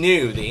 like, He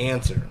knew the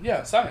answer.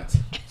 Yeah, science.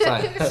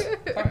 Science.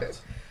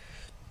 Science.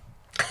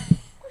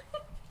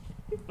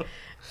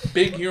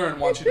 Big urine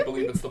wants you to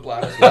believe it's the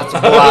bladder. That's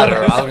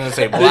bladder. I was gonna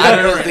say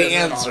bladder is the urine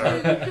is answer.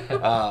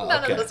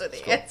 None Okay. of those are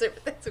the answer,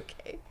 but that's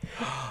okay.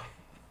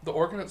 The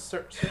organ it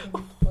starts.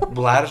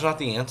 Bladder's not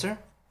the answer.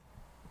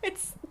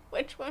 It's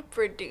which one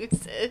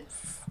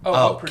produces.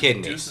 Oh, what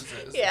kidneys. produces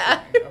it is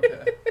Yeah. the thing.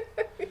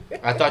 Okay.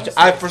 I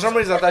thought for some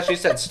reason I thought she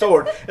said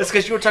stored. It's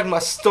because you were talking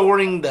about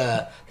storing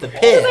the piss.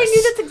 Because I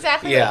knew that's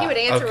exactly Yeah, what he would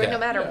answer okay. with no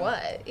matter Yeah.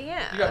 what.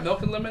 Yeah. You got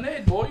milk and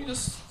lemonade, boy. You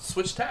just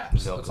switch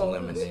taps. Milk That's and all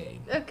it is. lemonade.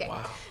 Okay.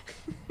 Wow.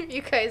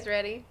 You guys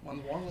ready?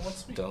 One warm and one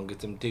sweet. Don't get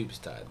them tubes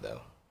tied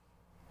though.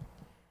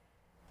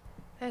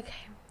 Okay.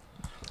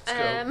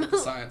 Let's go with the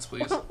science,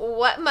 please.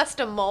 What must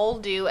a mole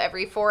do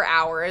every 4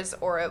 hours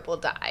or it will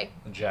die?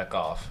 Jack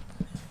off.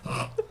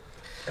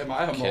 Am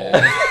I a Okay.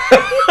 mole?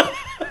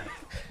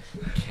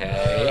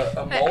 Okay.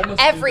 A mole must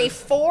do Every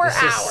this 4 This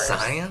is hours.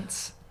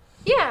 science.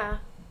 Yeah.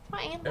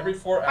 Fine. every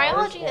 4 hours,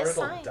 Biology or is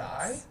it'll science.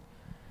 die.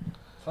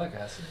 I feel like it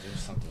has to do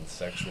something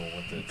sexual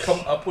with it. Come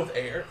up with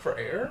air for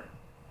air.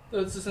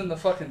 This is in the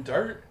fucking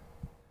dirt.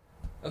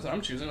 That's what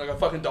I'm choosing, like a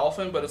fucking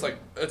dolphin, but it's like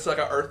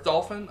an earth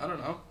dolphin. I don't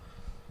know.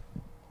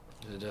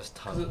 Is it just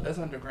 'Cause tunnel? it's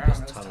underground.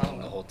 Just It's tunneling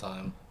tunneling. the whole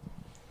time.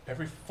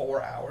 Every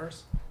 4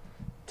 hours.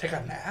 Take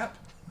a nap.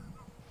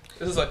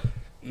 This is like,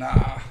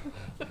 nah.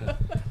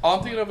 All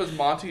I'm thinking of is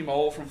Monty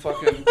Mole from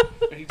fucking.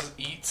 He just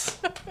eats.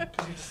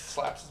 'Cause he just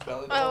slaps his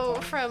belly the whole Oh,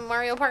 time. from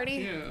Mario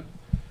Party? Yeah.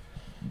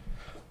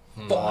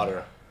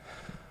 Water.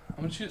 I'm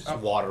gonna choose It's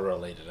water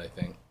related, I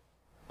think.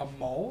 a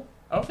mole.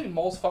 I don't think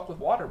moles fuck with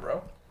water,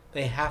 bro.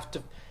 They have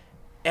to.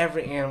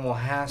 Every animal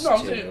has No, I'm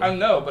to. saying I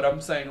know, but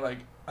I'm saying like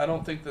I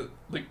don't think that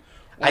like.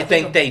 when I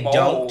think of they moles-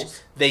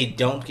 don't. They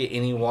don't get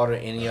any water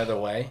any other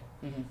way,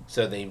 Mhm.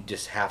 so they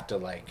just have to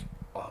like.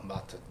 Oh, I'm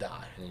about to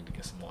die. I need to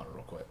get some water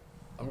real quick.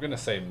 I'm gonna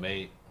say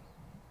mate.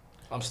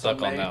 I'm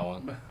stuck on that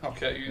one.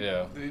 Okay, you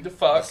Yeah. need to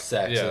fuck.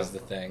 Sex Yeah. is the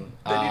thing.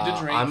 They need to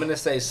drink. I'm gonna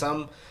say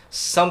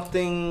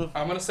something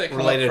I'm gonna say come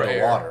related up for to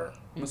air. water.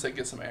 I'm gonna say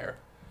get some air.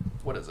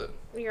 What is it?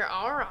 You're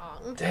all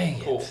wrong.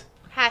 Dang Cool. it.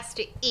 Has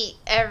to eat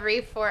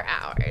every 4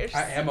 hours.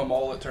 I am a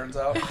mole, it turns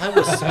out. I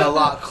was a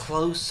lot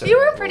closer. You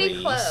were at pretty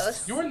least.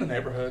 close. You were in the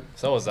neighborhood.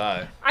 So was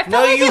I. I felt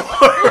No, like you it, were.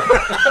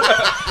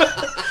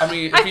 I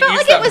mean, if I he felt eats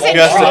like it that was mole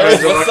interesting. box,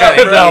 Depends on what's what up,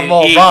 kind of bro? meat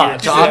mole you're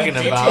box. talking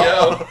GTO.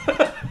 about.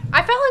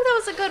 I felt like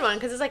that was a good one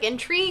because it's like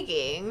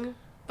intriguing,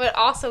 but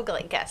also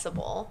like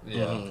guessable.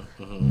 Yeah.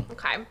 Mm-hmm.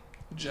 Okay.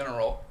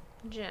 General.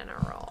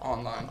 General.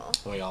 Online.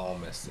 We all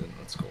missed it.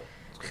 That's cool.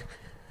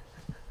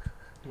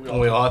 We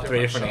We all took had 3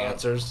 different shots.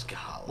 answers.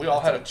 God, We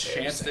all had a that's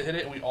chance to embarrassing. hit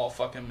it, and we all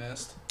fucking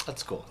missed.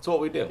 That's cool. That's what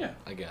we do. Yeah.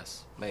 I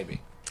guess.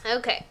 Maybe.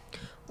 Okay.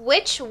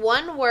 Which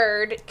one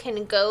word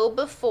can go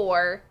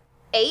before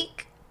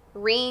ache,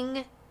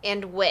 ring,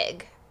 and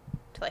wig?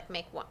 To like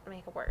make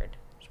a word.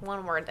 There's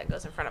one word that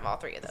goes in front of all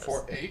 3 of those.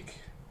 For ache.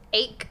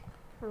 Ache,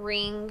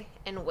 ring,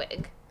 and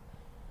wig.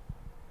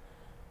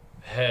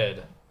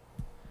 Head.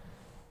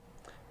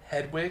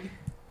 Headwig.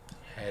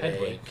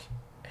 Headache.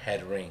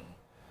 Head ring.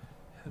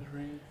 Head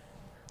ring.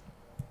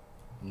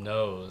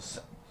 Nose.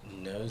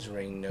 Nose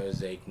ring.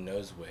 Nose ache.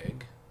 Nose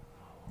wig.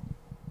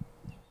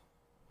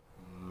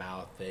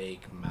 Mouth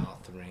ache.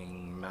 Mouth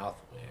ring. Mouth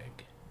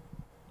wig.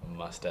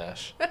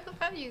 Mustache.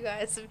 How you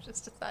guys have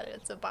just decided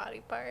it's a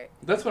body part.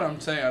 That's what I'm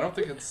saying. I don't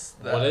think it's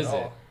that What is at it?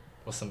 all.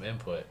 With some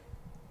input.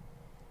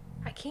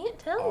 I can't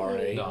tell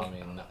R.A. you. No, I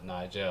mean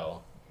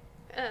Nigel.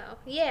 Oh,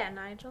 yeah,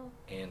 Nigel.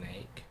 And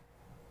ache.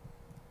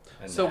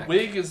 A So neck.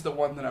 wig is the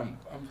one that I'm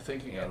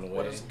thinking of. And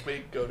What does wig.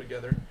 wig go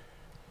together?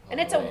 And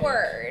it's a Wig.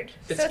 word.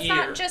 It's so it's ear.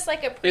 not just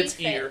like a prefix.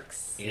 It's ear.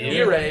 Ear.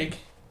 Earache,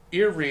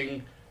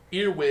 earring,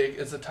 earwig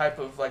is a type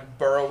of like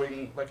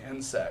burrowing like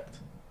insect.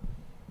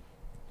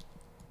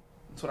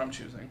 That's what I'm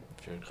choosing.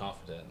 If you're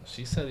confident.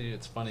 She said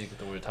it's funny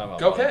that we were talking about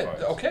body Okay,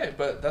 parts. okay,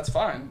 but that's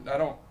fine.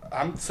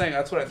 I'm saying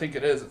that's what I think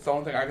it is. It's the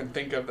only thing I can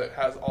think of that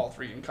has all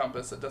 3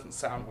 encompassed. It doesn't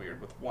sound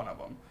weird with one of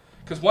them,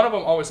 because one of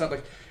them always sounds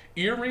like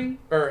earring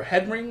or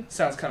head ring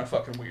sounds kind of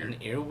fucking An weird.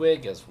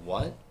 earwig is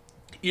what?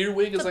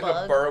 Earwig is a like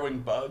bug. a burrowing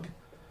bug.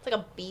 It's like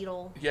a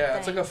beetle. Yeah,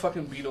 it's thing. like a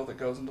fucking beetle that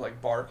goes into like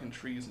bark and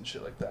trees and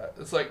shit like that.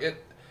 It's like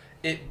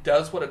it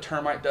does what a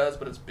termite does,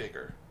 but it's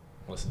bigger.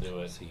 Let's do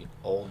it. Let's see.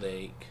 Old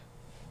ache.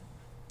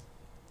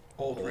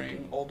 Old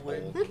ring, old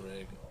wig, Old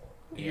rig.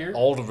 ear.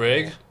 Old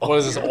rig? What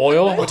is this,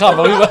 oil? We're talking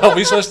about,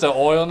 we switched to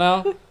oil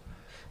now?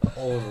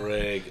 Old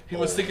rig. He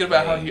was old thinking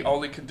about how rig. he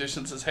only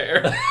conditions his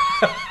hair.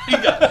 he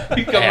come Hey, up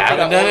with I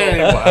haven't that done it oil.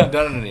 anymore. I haven't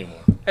done it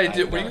anymore. Hey, I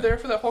haven't were you done there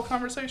for that whole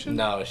conversation? it.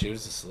 No, she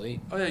was asleep.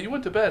 Oh yeah, you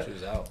went to She bed.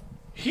 was out.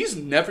 He's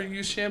never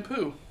used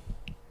shampoo.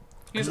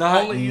 He's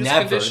Not only used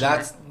never.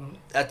 conditioner.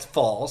 That's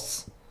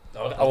false.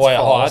 Oh, That's wait,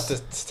 hold on. I have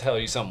false. to tell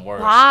you something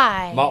worse.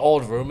 Why? My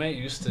old roommate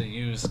used to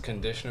use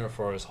conditioner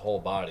for his whole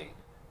body.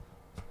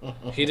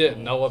 He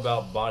didn't know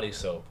about body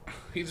soap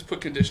He just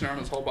put conditioner on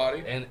his whole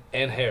body.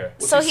 and hair.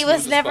 Was So he he smooth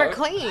was as never fuck?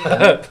 clean.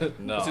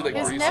 No. Was he, like, He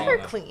was greasy? never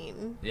No.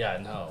 clean. Yeah,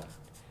 no.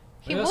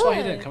 He Maybe that's why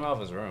he would. didn't come out of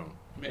his room.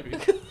 Maybe.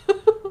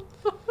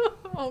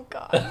 Oh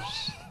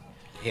gosh.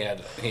 He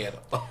had.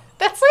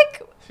 That's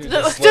like. He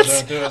just slid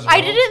into his I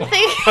room. didn't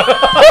think.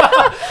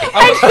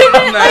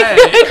 I'm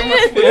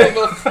a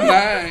little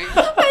snake.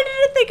 I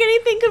didn't think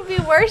anything could be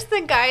worse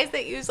than guys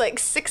that use like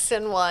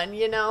 6-in-1,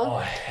 you know? Oh,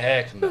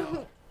 heck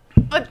no.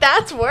 But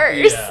that's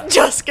worse. Yeah.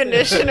 Just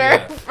conditioner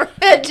Yeah. for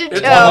head to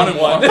It's toe. 1 and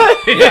 1.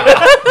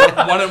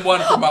 Yeah. 1 and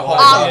 1 for my whole All,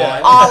 body.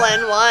 Yeah. all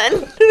in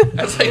one.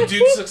 That's like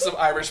dude took some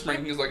Irish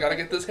Spring. He's like, gotta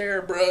get this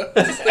hair, bro.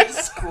 Just like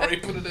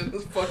scraping it in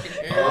his fucking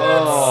hair.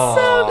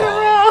 So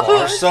Bar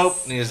gross.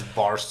 soap needs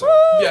bar soap.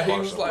 Yeah, he Bar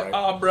was soap, like, right?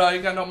 oh, bro,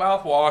 you got no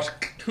mouthwash.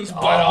 Just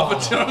bite off a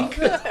chunk.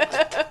 Suds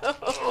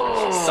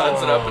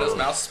it up in his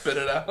mouth, spit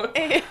it out.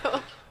 Ew.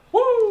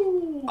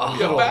 Woo! Oh,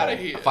 Get out of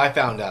here. If I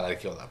found out, I'd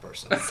kill that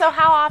person. So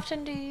how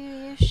often do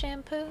you use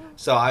shampoo?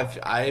 So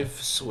I've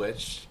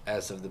switched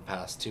as of the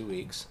past 2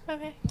 weeks.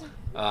 Okay.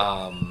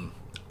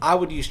 I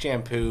would use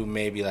shampoo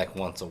maybe like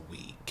once a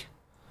week.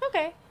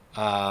 Okay.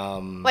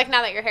 Um, Like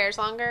now that your hair's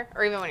longer,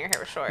 or even when your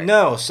hair was short?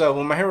 no, so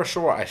when my hair was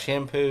short, I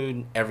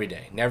shampooed every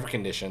day, never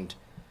conditioned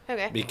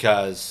Okay.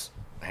 because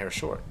my hair was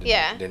short.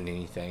 Didn't need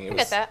anything. It I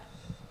was get that.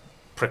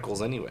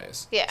 prickles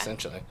anyways. Yeah.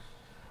 Essentially.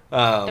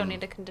 Don't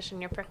need to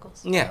condition your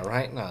prickles. Yeah,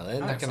 right. No, they're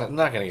not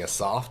gonna get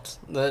soft.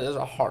 They're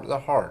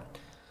hard.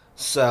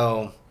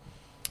 So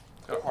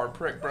Got a hard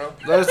prick, bro.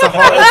 it's a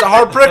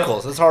hard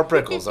prickles. It's hard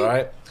prickles. All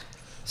right.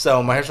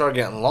 So my hair started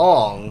getting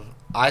long.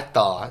 I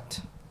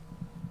thought,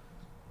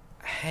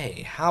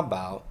 hey, how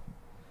about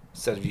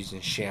instead of using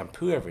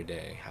shampoo every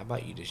day, how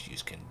about you just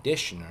use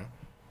conditioner,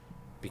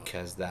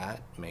 because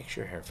that makes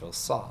your hair feel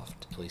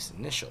soft, at least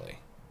initially,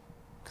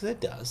 because it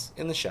does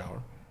in the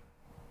shower.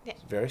 Yeah.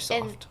 It's very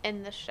soft.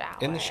 In the shower.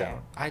 In the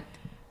shower. I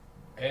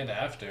And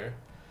after.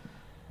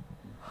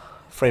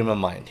 frame of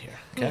mind here.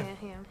 Okay.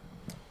 Yeah.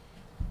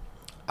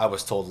 I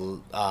was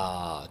told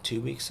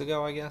 2 weeks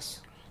ago, I guess,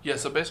 Yeah,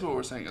 so basically what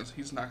we're saying is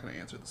he's not going to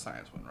answer the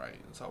science one right.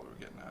 That's all we were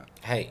getting at.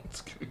 Hey,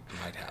 It's good.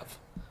 might have.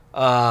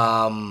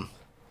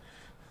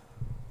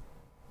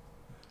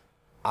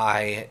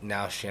 I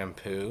now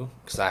shampoo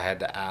because I had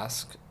to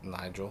ask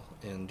Nigel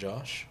and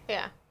Josh.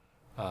 Yeah.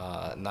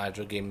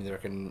 Nigel gave me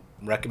the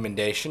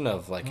recommendation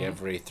of like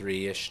every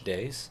 3-ish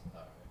days.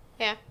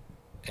 Yeah.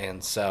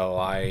 And so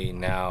I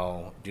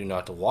now do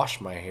not to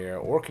wash my hair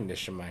or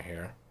condition my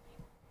hair.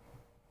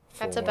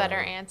 That's a for better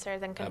answer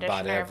than About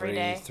conditioner every every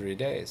day. 3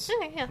 days.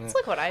 Okay, yeah, that's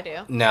like what I do.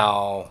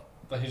 Now,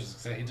 But he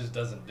just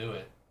doesn't do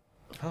it.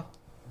 Huh?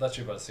 That's what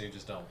you're about to say. You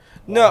just don't.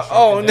 No, wash or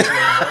oh, condition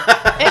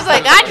anymore? It's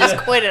like, I just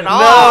quit it all.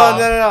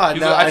 no.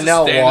 He's I like, I just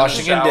now stand in wash the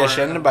and shower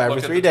condition and about every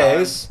look at 3 the time.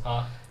 days.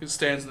 Huh? He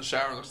stands in the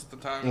shower, looks at the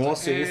time. he's We'll like,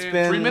 see. It's "Eh,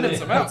 been 3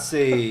 minutes. I'm out." Let's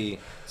see.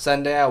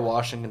 Sunday I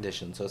wash and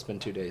condition, so it's been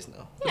 2 days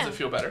now. Does it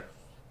feel better?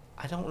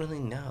 I don't really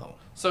know.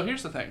 So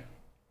here's the thing.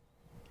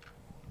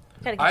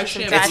 Gotta I get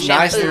you some shampoo- dry It's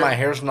nice shampoo. that my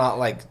hair's not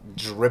like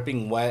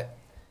dripping wet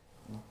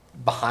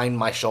behind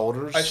my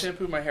shoulders. I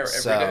shampoo my hair every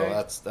so day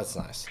that's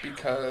nice.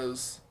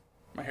 because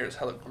my hair is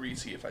hella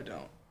greasy if I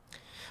don't.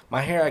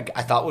 My hair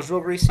I thought was real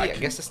greasy. I can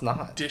guess it's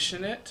not.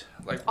 Condition it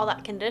like All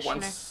that conditioner.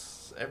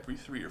 once every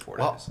 3 or 4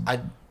 Well, days.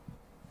 I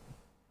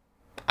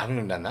haven't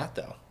even done that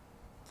though.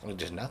 Like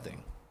just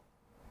nothing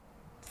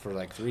for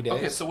like 3 days.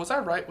 Okay, so was I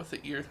right with the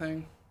ear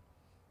thing?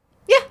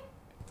 Yeah.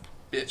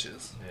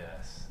 Bitches.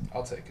 Yes.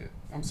 I'll take it.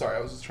 I'm sorry,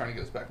 I was just trying to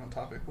get us back on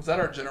topic. Was that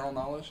our general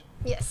knowledge?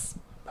 Yes.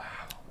 Wow,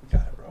 we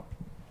got it, bro.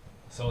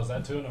 So is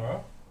that 2 in a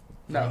row?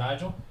 No. For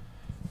Nigel?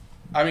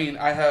 I mean,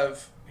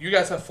 you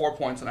guys have 4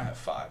 points and I have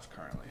 5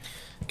 currently.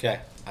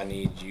 Okay, I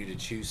need you to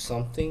choose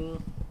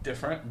something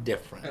Different?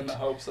 different. In the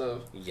hopes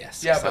of...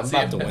 Yes. Yeah, 'cause but I'm see,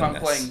 about if, to if win I'm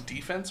this. playing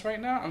defense right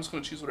now, I'm just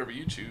going to choose whatever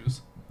you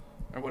choose.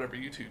 Or whatever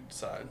you two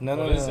decide. No,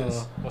 What no, is no, this?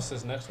 no. What's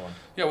this next one?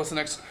 Yeah, what's the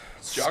next?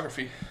 It's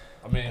geography.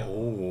 I mean,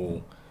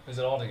 Oh. is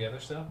it all together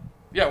still?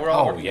 Yeah, we're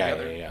all Oh working yeah,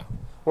 together. yeah.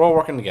 We're all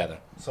working together.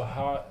 So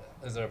how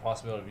is there a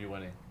possibility of you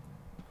winning?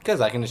 Because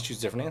I can just choose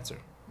a different answer.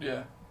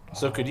 Yeah.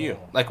 So could you.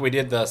 Like we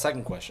did the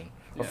second question.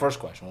 Or Yeah. first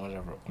question,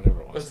 whatever it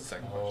What's was. the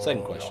second question?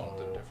 Second question. Oh,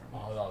 Did it different.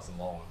 oh, that was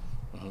a long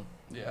one.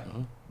 Yeah.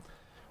 Mhm.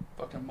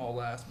 Fucking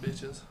mole ass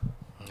bitches.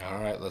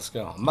 Alright, let's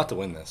go. I'm about to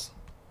win this.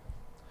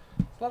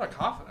 A lot of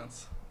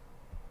confidence.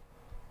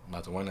 I'm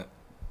about to win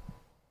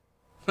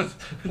it.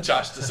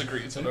 Josh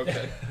disagrees, but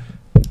okay.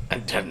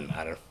 It doesn't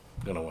matter.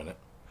 I'm gonna win it.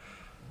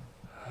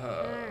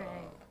 Alright.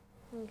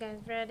 You guys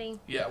ready?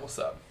 Yeah, what's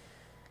up?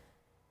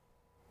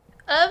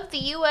 Of the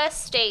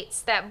U.S.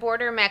 states that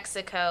border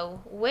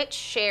Mexico, which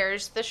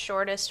shares the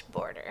shortest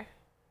border?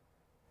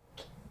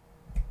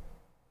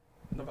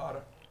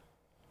 Nevada.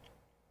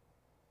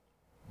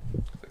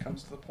 If it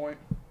comes to the point.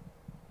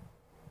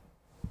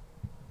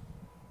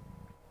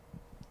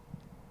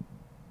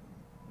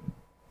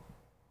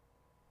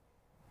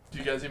 Do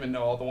you guys even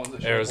know all the ones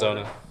that share a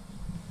Arizona. border?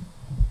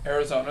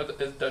 Arizona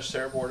does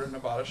share a border.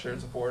 Nevada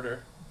shares a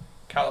border.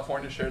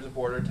 California shares a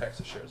border.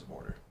 Texas shares a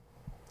border.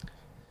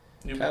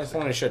 New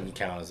California Mexico. shouldn't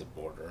count as a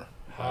border.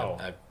 How?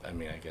 I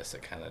mean, I guess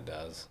it kind of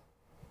does.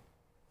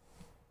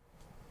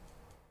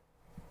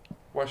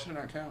 Why should it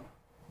not count?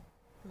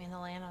 I mean, the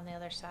land on the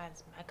other side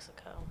is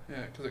Mexico.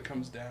 Yeah, because it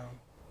comes down.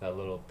 That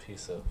little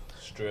piece of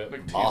strip.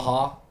 Like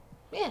Baja?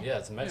 Yeah. Yeah,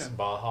 it's Mexico. Yeah.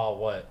 Baja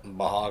what?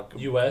 Baja.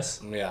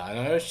 U.S.? Yeah, I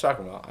know what you're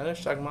talking about. I know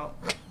what you're talking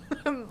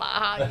about.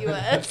 Baja,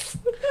 U.S.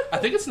 I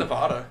think it's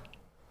Nevada.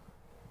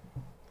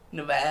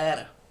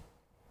 Nevada.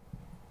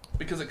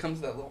 Because it comes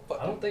to that little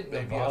fucking I don't think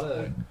baby ass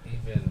Nevada point.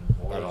 even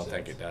I borders don't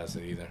think it. it does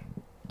it either.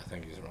 I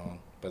think he's wrong.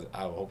 But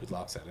I hope he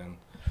locks that in.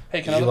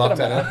 Hey, can Did I you look lock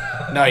at a that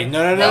map? in?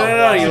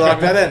 No. You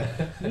locked that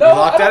in. No, you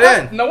locked I don't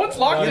that have- in. No one's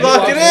locked You it.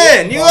 locked it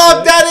in. You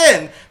locked that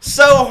in.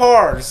 So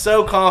hard.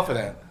 So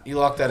confident. You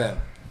locked that in.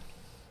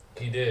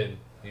 He did.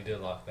 He did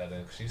lock that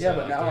in. She Yeah, said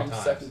but it now 3 I'm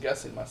times. second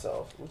guessing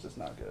myself, which is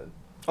not good.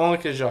 Only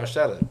because Josh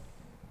said it.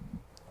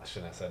 I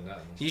shouldn't have said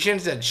nothing. You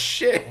shouldn't have said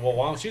shit. Well,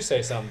 why don't you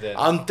say something then?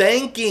 I'm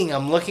thinking.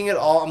 I'm looking at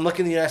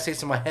the United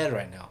States in my head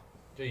right now.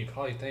 Dude, you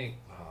probably think.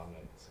 Oh, I'm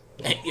not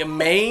gonna say that. Yeah,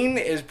 Maine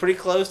is pretty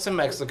close to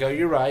Mexico.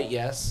 You're right.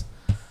 Yes.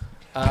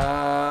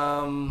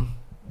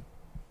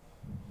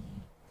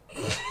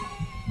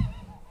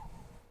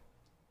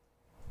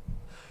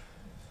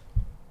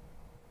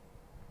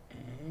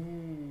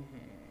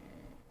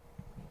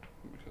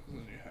 Because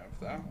then you have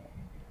that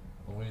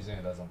one.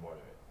 Louisiana doesn't border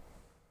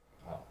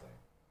it. I don't think.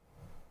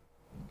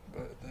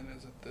 But then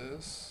is it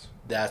this?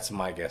 That's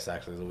my guess.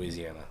 Actually,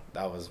 Louisiana.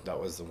 That was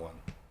the one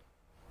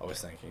I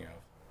was thinking of.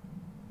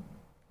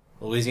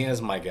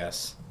 Louisiana's my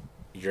guess.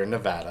 You're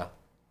Nevada,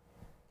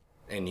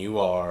 and you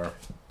are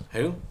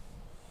who?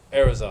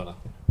 Arizona.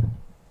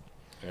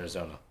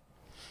 Arizona.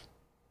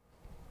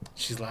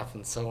 She's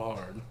laughing so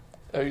hard.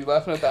 Are you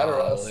laughing at that or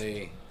us?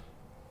 Golly.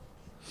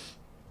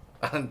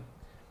 I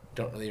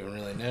don't even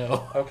really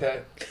know.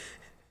 Okay.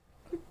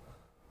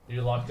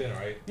 You locked in,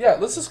 right? Yeah,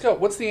 let's just go.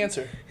 What's the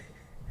answer?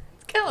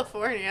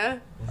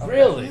 California.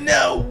 Really?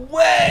 No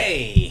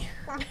way.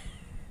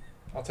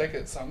 I'll take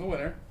it. So I'm the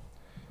winner.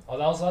 Oh,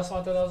 that was the last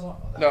one. I thought that was one.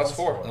 No, it's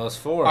 4. That was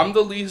 4. I'm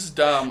the least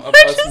dumb of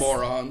I us just-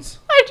 morons.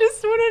 I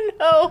just want to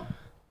know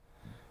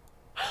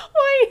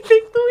why you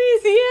think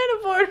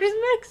Louisiana borders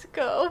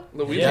Mexico.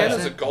 Louisiana's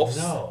Yeah. a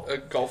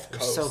Gulf They're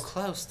coast. so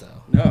close, though.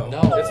 No,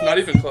 No. it's not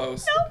even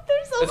close. No,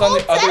 there's a It's on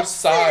the whole other Texas.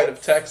 side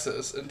of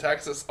Texas, and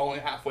Texas only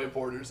halfway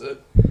borders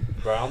it.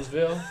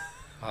 Brownsville,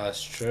 Oh,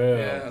 that's true.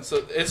 Yeah,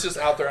 so it's just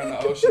out there in the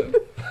ocean.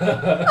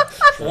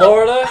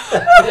 Florida.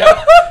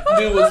 Yeah,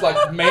 dude was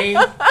like Maine.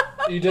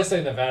 You just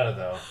say Nevada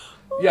though.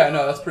 Yeah,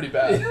 no, that's pretty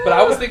bad. But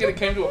I was thinking it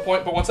came to a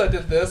point, but once I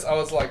did this, I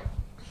was like,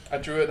 I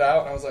drew it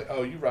out, and I was like,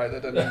 oh, you're right,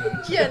 that doesn't even...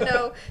 Yeah,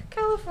 no.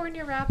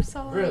 California wraps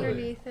all Really?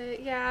 underneath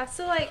it. Yeah,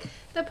 so like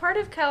the part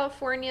of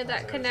California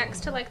that connects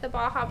to like the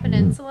Baja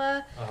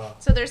Peninsula.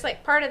 So there's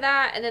like part of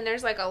that, and then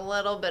there's like a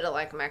little bit of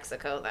like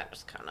Mexico that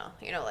just kind of,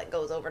 you know, like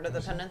goes over to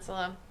the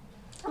peninsula.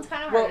 It's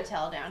kind of hard to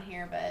tell down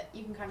here, but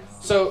you can kind of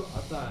see.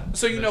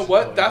 So you know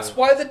what? That's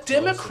why the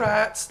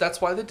Democrats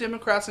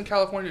in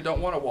California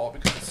don't want a wall,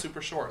 because it's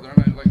super short. They're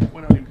not like,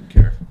 we don't even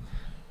care.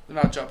 They're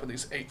not jumping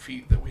these 8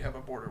 feet that we have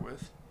a border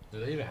with. Do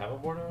they even have a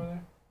border over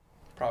there?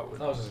 Probably.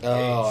 That was just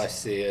Oh, I gates.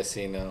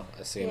 see now.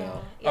 Yeah.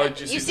 Oh,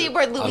 did you you see see the-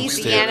 where I'm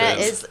Louisiana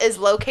stupid. is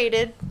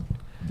located?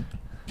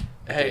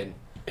 Hey,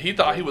 he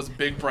thought he was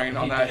big brain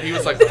on that. He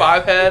was like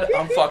 5 head.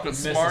 I'm fucking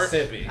smart.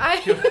 Mississippi.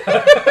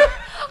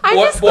 I'm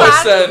What just boy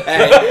glad. said?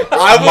 Hey,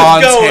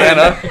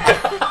 Montana.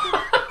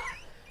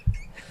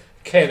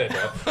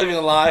 Canada. I'm not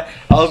gonna lie.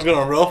 I was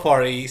going real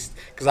far east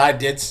because I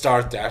did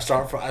start there. I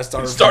started from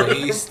Started the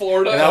from east,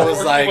 Florida. and I was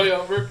worked like, way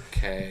over.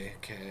 okay.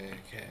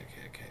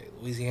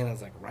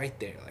 Louisiana's like right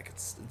there. Like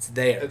it's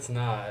there. It's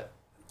not.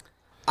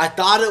 I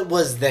thought it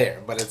was there,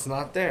 but it's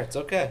not there. It's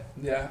okay.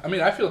 Yeah, I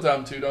mean, I feel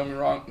dumb too. Don't get me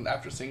wrong.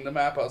 After seeing the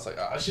map, I was like,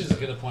 I oh, should just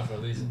get a point for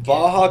at least.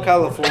 Baja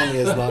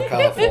California is not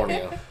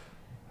California.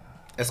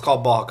 It's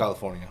called Baja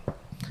California.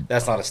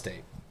 That's not a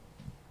state.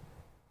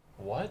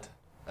 What?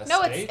 A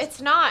No, state?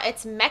 it's not.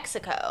 It's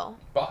Mexico.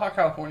 Baja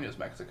California is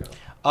Mexico.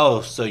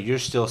 Oh, so you're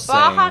still saying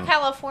Baja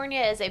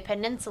California is a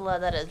peninsula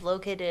that is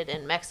located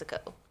in Mexico.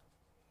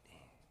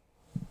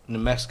 New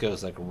Mexico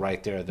is like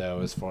right there though,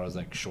 as far as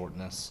like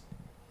shortness.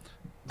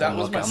 That I'm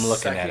was look- my I'm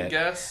looking at second it.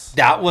 guess.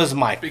 That was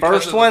my Because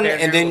first of the one, and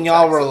Panhandle then of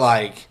y'all were Texas.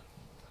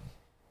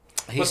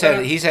 like, But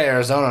then- he said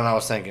Arizona, and I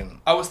was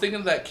thinking, I was thinking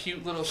of that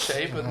cute little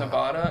shape of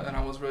Nevada, and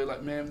I was really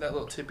like, man, that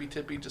little tippy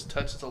just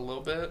touches a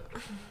little bit.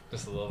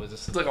 Just a little bit.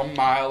 Just It's like a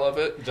mile of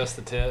it. just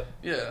the tip.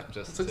 Yeah,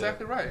 Just that's the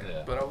exactly tip. right.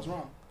 Yeah. But I was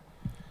wrong.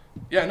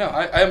 Yeah, no,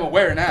 I am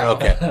aware now.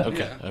 okay.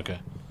 Yeah.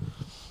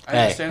 I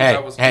understand that I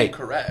was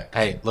incorrect.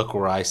 Hey, look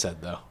where I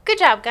said though. Good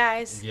job,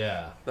 guys.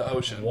 Yeah. The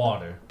ocean.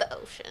 Water. The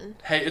ocean.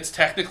 Hey, it's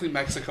technically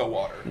Mexico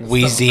water. It's the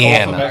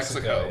Louisiana. Gulf of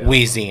Mexico. Yeah.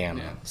 Louisiana.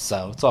 Yeah.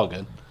 So it's all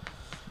good.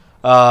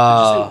 Did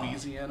you say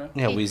Louisiana?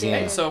 Yeah, He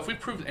Louisiana. did. So if we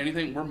proved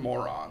anything, we're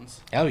morons.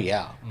 Oh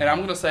yeah. And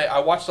I'm gonna say I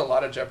watched a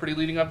lot of Jeopardy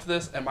leading up to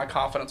this, and my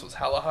confidence was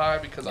hella high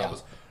because I Yeah.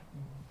 was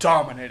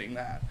dominating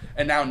that.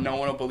 And now no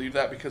one will believe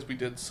that because we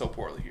did so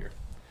poorly here.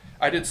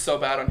 I did so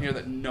bad on here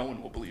that no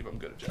one will believe I'm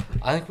good at Jeopardy.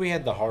 I think we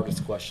had the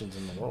hardest questions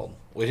in the world.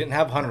 We didn't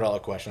have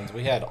 $100 questions.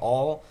 We had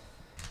all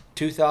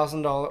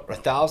 $2,000,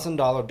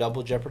 $1,000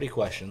 double Jeopardy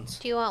questions.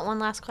 Do you want one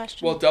last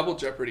question? Well, double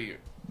Jeopardy.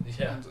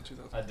 Yeah. Is it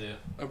 2000? I do.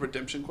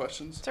 Redemption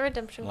questions. it's a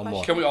redemption One question.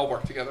 more. Can we all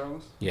work together on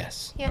this?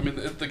 Yes. Yeah. I mean,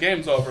 if the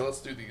game's over,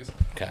 let's do these.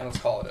 Okay. And let's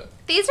call it.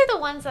 These are the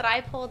ones that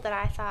I pulled that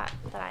I thought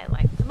that I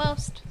liked the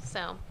most.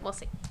 So we'll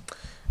see.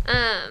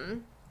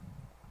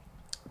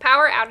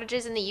 Power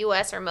outages in the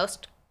U.S. are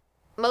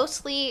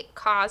mostly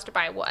caused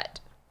by what?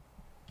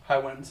 High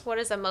winds. What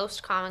is the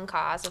most common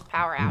cause of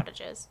power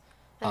outages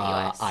in the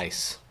U.S.?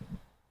 Ice.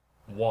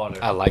 Water.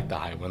 I like the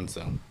high ones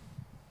though.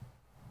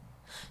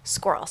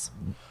 Squirrels.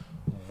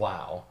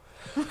 Wow.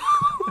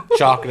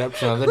 Chalk it up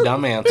to another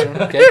dumb answer.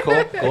 Okay,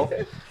 cool.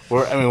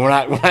 We're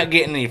not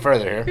getting any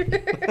further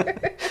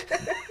here.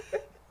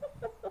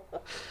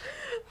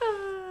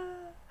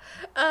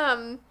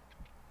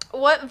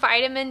 What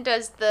vitamin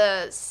does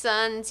the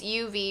sun's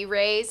UV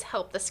rays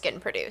help the skin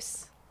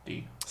produce?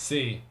 D.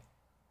 C.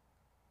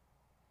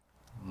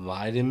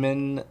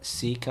 Vitamin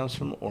C comes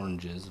from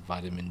oranges.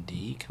 Vitamin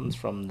D comes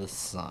from the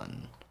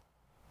sun.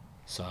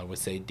 So I would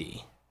say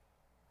D.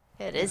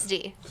 It is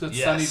D. So it's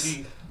Yes.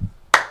 Sunny D.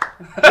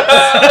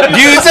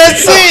 You said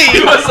C!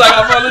 He was like,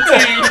 I'm on the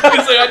team.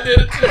 He's like, I did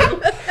it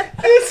too.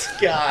 This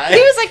guy. He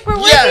was like, we're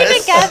working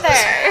Yes.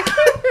 together.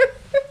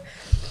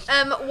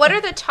 What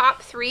are the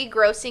top 3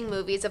 grossing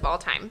movies of all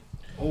time?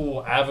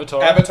 Ooh,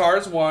 Avatar. Avatar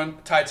is 1.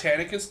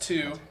 Titanic is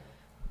 2.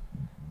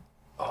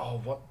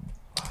 Oh, what?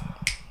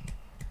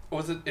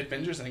 Was it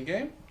Avengers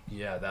Endgame?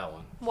 Yeah, that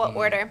one. What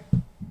order?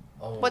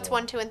 Oh. What's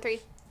 1, 2, and 3?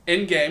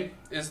 Endgame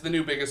is the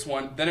new biggest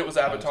one. Then it was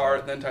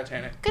Avatar. Then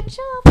Titanic. Good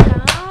job,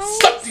 guys.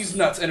 Suck these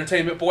nuts,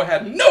 Entertainment Boy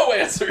had no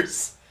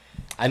answers.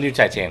 I knew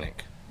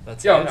Titanic.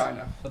 That's Yeah, it? no, I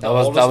know. But That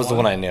was oldest the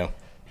one I knew.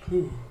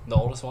 The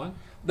oldest one?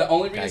 The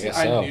only I reason guess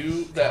I so.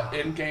 knew that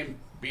Endgame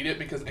beat it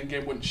because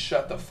Endgame wouldn't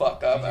shut the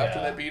fuck up after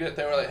Yeah. they beat it.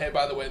 They were like, "Hey,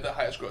 by the way, the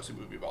highest grossing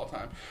movie of all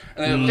time."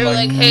 And They're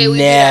like, hey, we need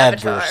Never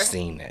Avatar.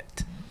 seen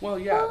it. "Well,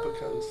 yeah,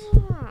 because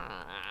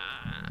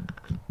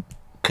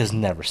Cause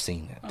never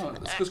seen it. oh,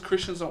 It's because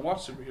Christians don't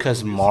watch superhero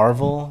Because movies.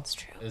 Marvel It's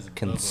true. Is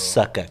can boo-boo.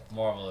 suck a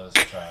Marvel is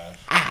trash.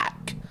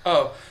 ack.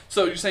 Oh,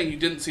 so you're saying you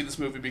didn't see this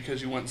movie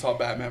because you went and saw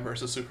Batman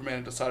versus Superman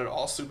and decided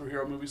all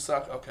superhero movies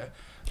suck? Okay.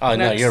 Oh,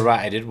 no, Next. you're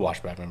right. I did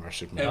watch Batman vs.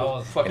 Superman. And it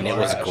was fucking And it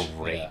was trash.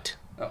 great.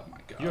 Oh my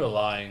god. You're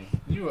lying.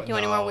 You want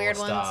any more weird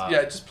ones?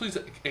 Yeah, just please,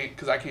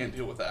 because I can't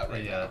deal with that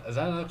right Yeah. Is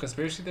that another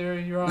conspiracy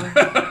theory you're on?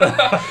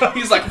 now.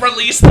 He's like,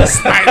 release the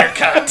Snyder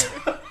Cut.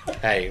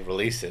 Hey,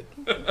 release it.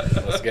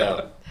 Let's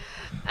go.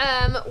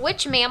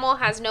 Which mammal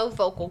has no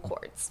vocal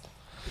cords?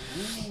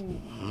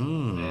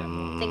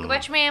 Think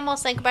about your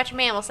mammals. Think about your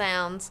mammal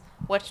sounds.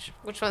 Which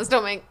ones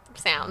don't make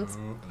sounds?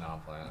 No, I'm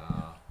playing.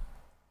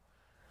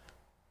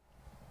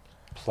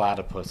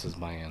 Platypus is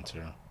my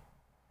answer.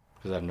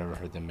 Because I've never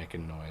heard them make a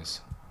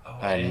noise. Oh,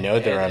 I know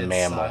they're a it's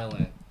mammal.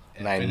 Silent.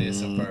 And I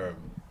Phineas and kn- Ferb.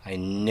 I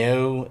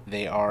know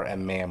they are a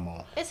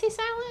mammal. Is he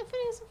silent,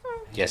 Phineas and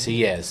Ferb? Yes,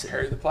 he is.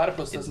 Harry the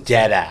Platypus doesn't.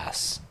 Dead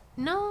ass.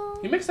 No.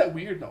 He makes that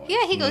weird noise.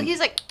 Yeah, he goes. He's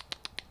like.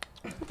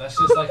 That's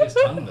just like his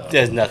tongue, though.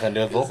 There's nothing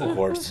to do with vocal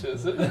cords.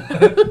 Is it?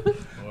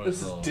 Or This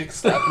his is little- dick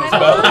slapping his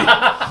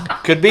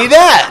belly. Could be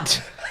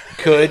that.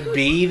 Could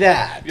be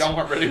that. Y'all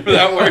weren't ready for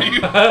that, were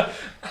you?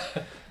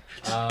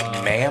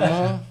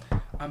 Mammal?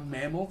 A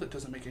mammal that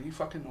doesn't make any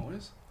fucking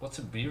noise? What's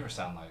a beaver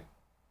sound like?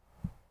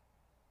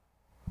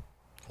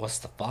 What's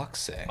the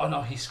fox say? Oh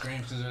no, he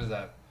screams because there's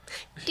that.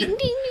 Ding ding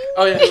ding.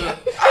 Oh yeah.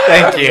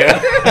 Thank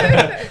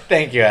you.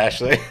 Thank you,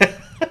 Ashley.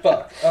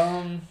 Fuck.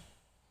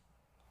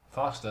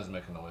 Fox does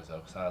make a noise though,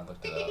 because I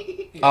looked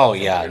it up. Oh,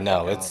 yeah,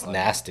 no, it's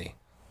nasty.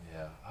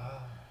 Yeah.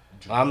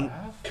 I'm-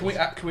 Giraffe?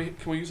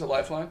 Can we use a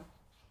lifeline?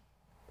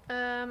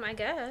 I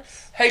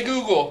guess. Hey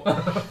Google,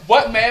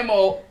 what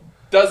mammal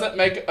doesn't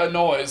make a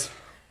noise?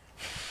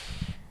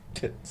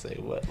 Didn't say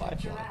what lifeline.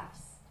 Giraffes.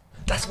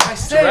 That's what I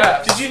said.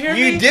 Giraffes. Did you hear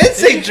me? You did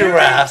say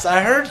giraffes.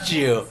 I heard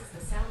you. This is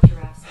the sound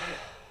giraffes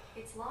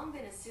make. It's long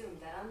been assumed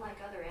that unlike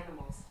other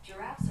animals,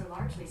 giraffes are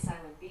largely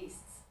silent beasts.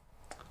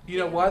 You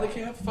know why they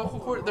can't have vocal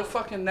cord? Their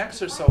fucking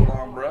necks are so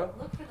long, bro.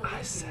 Look for the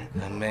listening.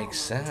 That makes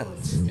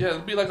sense. Yeah,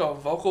 it'd be like a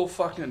vocal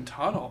fucking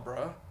tunnel,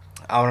 bro.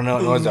 I don't know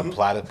what noise a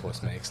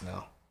platypus makes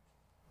now.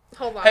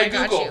 Hold on. Hey, I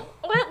got Google. you.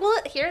 What? Will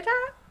it hear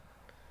that?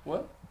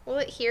 What? Will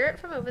it hear it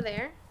from over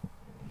there?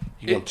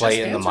 You can It play just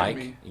it in the answered mic.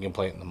 me. You can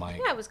play it in the mic.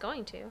 Yeah, I was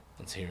going to.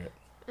 Let's hear it.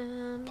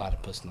 Um.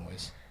 Platypus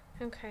noise.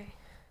 Okay.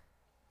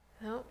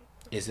 Oh,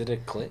 Is it a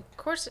click? of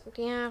course.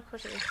 Yeah, of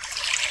course it is.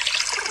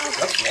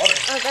 That's water.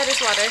 Oh, that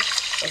is water.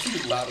 That's gonna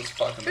be loud as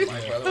fuck in the mic,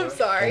 by the way. I'm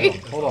sorry.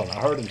 Hold on.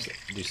 I heard him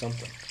do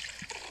something.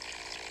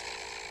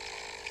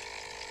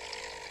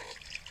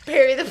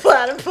 Barry the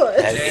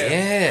platypus. That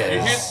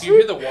Yeah. is. You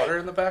hear the water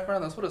in the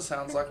background? That's what it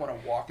sounds like when I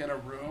walk in a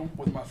room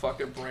with my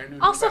fucking brand new.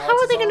 Also, how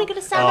are they going to get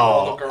a sound?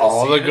 All the girls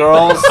All see the it.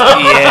 girls?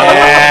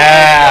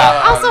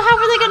 Yeah. Also, how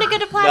are they going to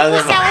get a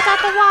platypus Doesn't- out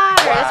without the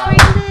water? That's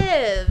where he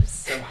lives.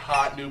 Some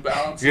hot New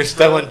Balance. You're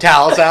throwing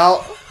towels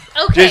out?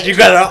 Okay. Just you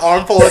got an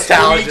armful of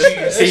towels.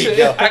 Just, here you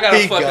go. I got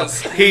Here a you go.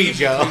 fucking Here you squeeze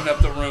to clean go.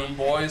 up the room,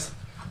 boys.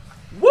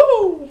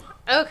 Woo!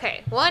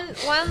 Okay. One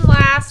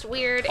last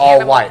weird All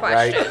animal white,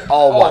 question. right?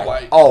 All white.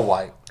 white. All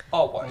white.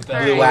 All white. With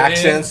that Blue blue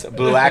accents. in.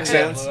 Blue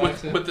accents.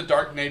 Yeah, With the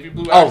dark navy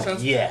blue Oh,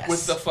 accents. yes.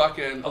 With the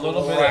fucking A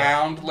little bit of-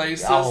 round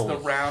laces, Oh. the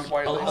round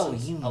white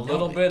laces. you A know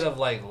little it. bit of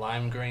like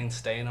lime green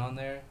stain on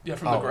there. Yeah,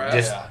 from the Oh, grass.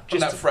 just- From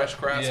just that fresh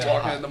grass Yeah.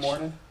 walking in the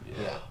morning.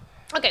 Yeah.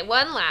 Okay,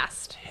 one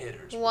last.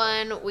 Hitters.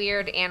 One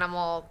weird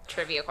animal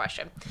trivia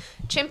question.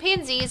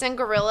 Chimpanzees and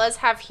gorillas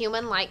have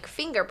human-like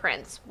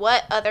fingerprints.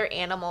 What other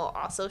animal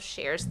also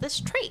shares this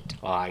trait?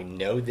 I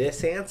know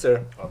this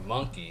answer. A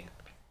monkey.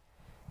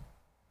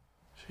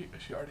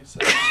 She already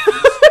said it.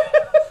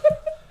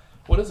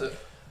 What is it?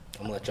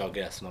 I'm gonna let y'all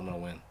guess, and I'm gonna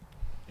win.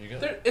 You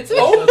good? It's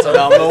over.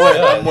 No, I'm gonna win.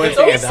 I'm gonna win at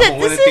the He end. I'm said gonna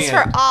win this at the is for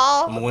end. I'm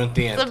all gonna win at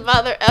the the end.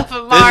 mother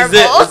effing This marbles.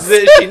 is it. This is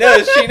it. She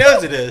knows. She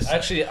knows it is.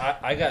 Actually,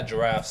 I got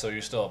giraffe, so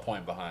you're still a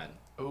point behind.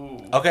 Ooh.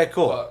 Okay,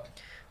 cool. Fuck.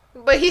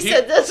 But he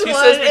said this he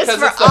one says is because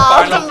for it's the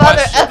all the final mother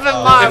question.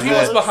 effing If he was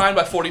marbles. behind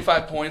by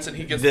 45 points and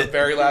he gets the The-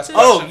 very last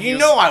question, Oh, you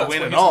know I that's win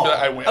when it he's all.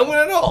 gonna be like, I win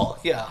it all.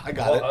 Yeah, I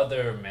got What it.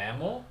 other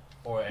mammal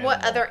or animal?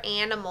 What other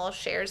animal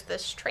shares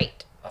this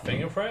trait? A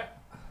fingerprint?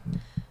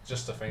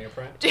 Just a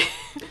fingerprint?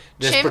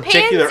 This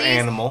particular Chimpanzees-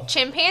 animal.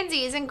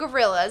 Chimpanzees and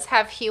gorillas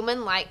have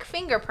human-like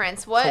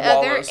fingerprints. What Koalas.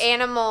 other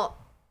animal?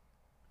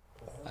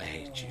 I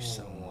hate you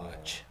so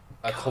much.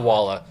 A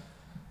koala.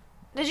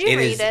 Did you It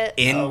read is it?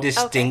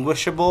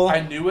 indistinguishable I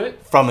knew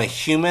it from a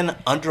human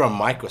under a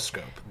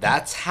microscope.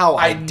 That's how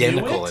I knew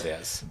identical it. it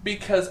is.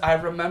 because I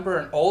remember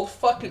an old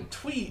fucking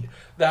tweet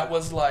that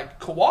was like,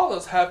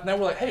 koalas have, and they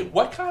were like, hey,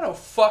 what kind of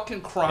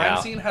fucking crime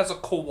Yeah. scene has a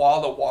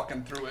koala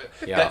walking through it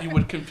Yeah. that you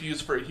would confuse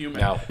for a human?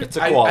 No, it's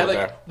a I koala like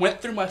bear.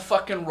 went through my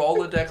fucking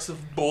Rolodex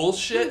of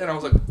bullshit and I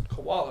was like,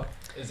 koala.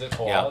 Is it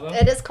koala though?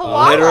 It is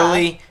koala.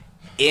 Literally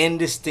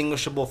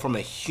indistinguishable from a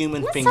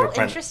human What's so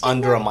fingerprint interesting,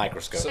 under though? a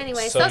microscope.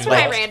 Anyways, So those you were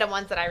my lost. random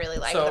ones that I really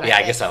liked. So- that Yeah, I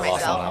picked guess I lost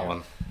myself. on that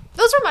one.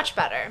 Those were much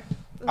better.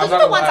 I'm Those not are the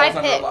gonna ones lie, I I was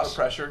under a lot of picked.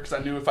 pressure because I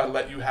knew if I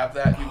let you have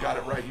that, you got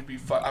it right, you'd be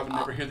I would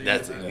never hear the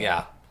That's answer.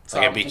 yeah. So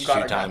I I'm beat you glad 2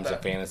 I got times in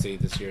that. fantasy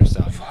this year,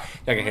 so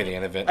I can hear the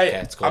end of it. Hey,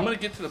 Yeah, it's cool. I'm gonna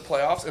get to the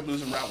playoffs and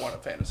lose in round 1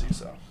 of fantasy.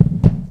 So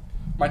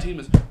my team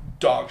is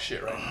dog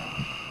shit right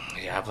now.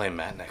 Yeah, I play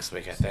Matt next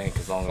week, I think,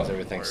 as long as Fucking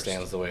everything worst.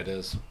 stands the way it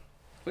is.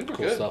 I think we're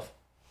Cool good. stuff.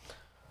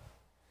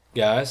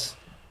 Guys,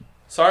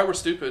 Sorry, we're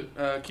stupid.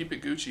 Keep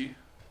it Gucci.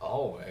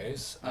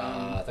 always.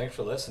 Thanks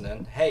for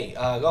listening. Hey,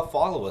 go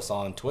follow us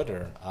on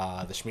Twitter,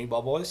 the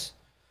Schmeatball Boys.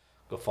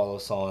 Go follow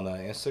us on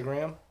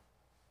Instagram,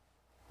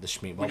 the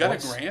Schmeatball We got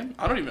Boys. a gram?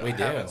 I don't even We have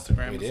do.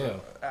 Instagram. We as do.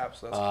 an app,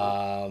 so that's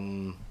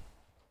cool.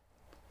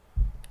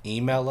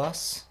 Email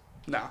us.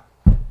 Nah.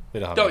 We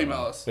don't have Don't an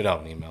email us. We don't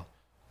have an email.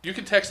 You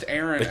can text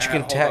Aaron. But you at-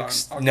 can hold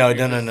text. on, I'll No,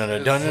 give you no, his- no, no,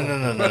 his-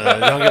 no.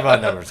 Don't give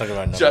out numbers. Don't give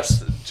out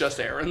numbers. Just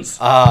Aaron's.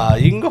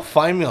 You can go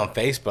find me on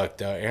Facebook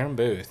though, Aaron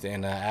Booth,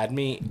 and add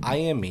me,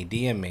 IM me,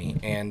 DM me,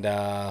 and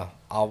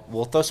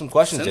we'll throw some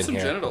questions Send in some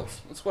here.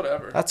 genitals. It's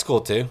whatever. That's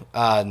cool too.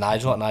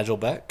 Nigel at Nigel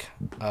Beck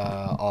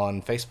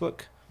on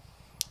Facebook,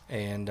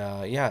 and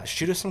yeah,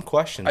 shoot us some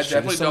questions. I shoot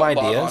definitely us some don't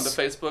log ideas.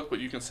 on to Facebook, but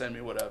you can send me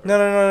whatever.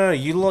 No.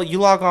 You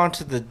log on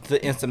to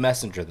the instant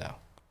messenger though.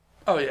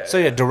 Oh yeah. So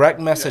yeah, direct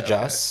message Yeah,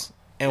 okay. us,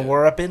 and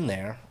we're up in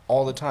there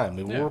all the time.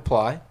 We will Yeah.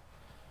 reply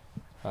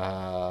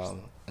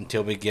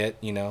until we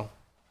get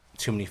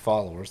too many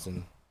followers,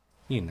 and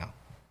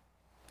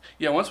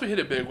Yeah, once we hit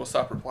it big, we'll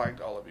stop replying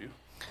to all of you.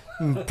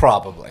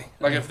 probably.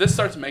 Like if this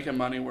starts making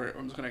money,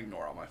 I'm just gonna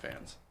ignore all my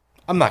fans.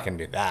 I'm not gonna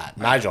do that.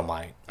 Nigel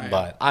might, I am.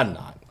 but I'm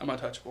not. I'm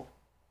untouchable.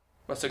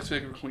 My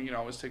 6-figure queen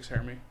always takes care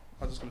of me.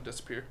 I'm just gonna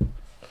disappear.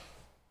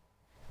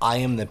 I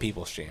am the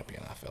people's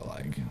champion. I feel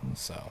like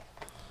so.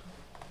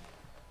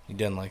 You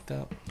didn't like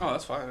that? Oh,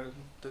 that's fine. I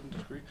didn't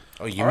disagree.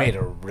 Oh, you All right. made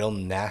a real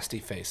nasty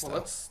face Well,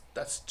 though.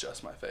 that's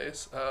just my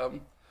face.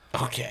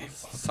 Okay.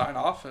 Sign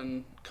off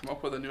and come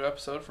up with a new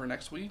episode for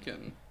next week.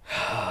 And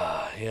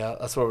Yeah,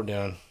 that's what we're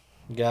doing,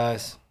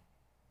 guys.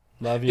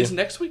 Love you. is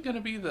next week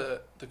gonna be the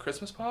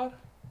Christmas pod?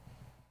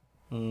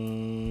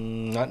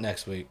 Not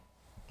next week.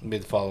 It'll be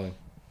the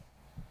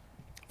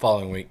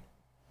following week.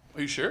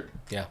 Are you sure?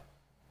 Yeah.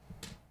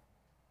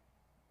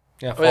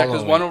 Yeah. Oh yeah,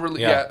 because one week. over.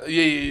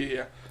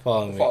 Yeah.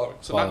 Following The week. following.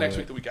 So not Following next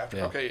week, the week after.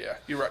 Yeah. Okay, yeah.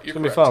 You're right. You're It's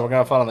gonna be correct. fun. We're gonna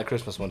have fun on the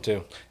Christmas one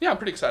too, Yeah, I'm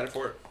pretty excited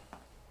for it.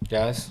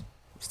 guys.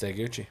 Stay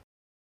Gucci.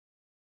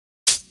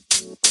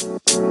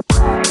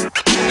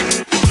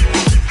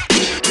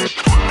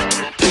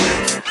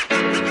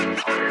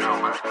 You know,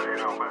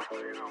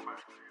 man.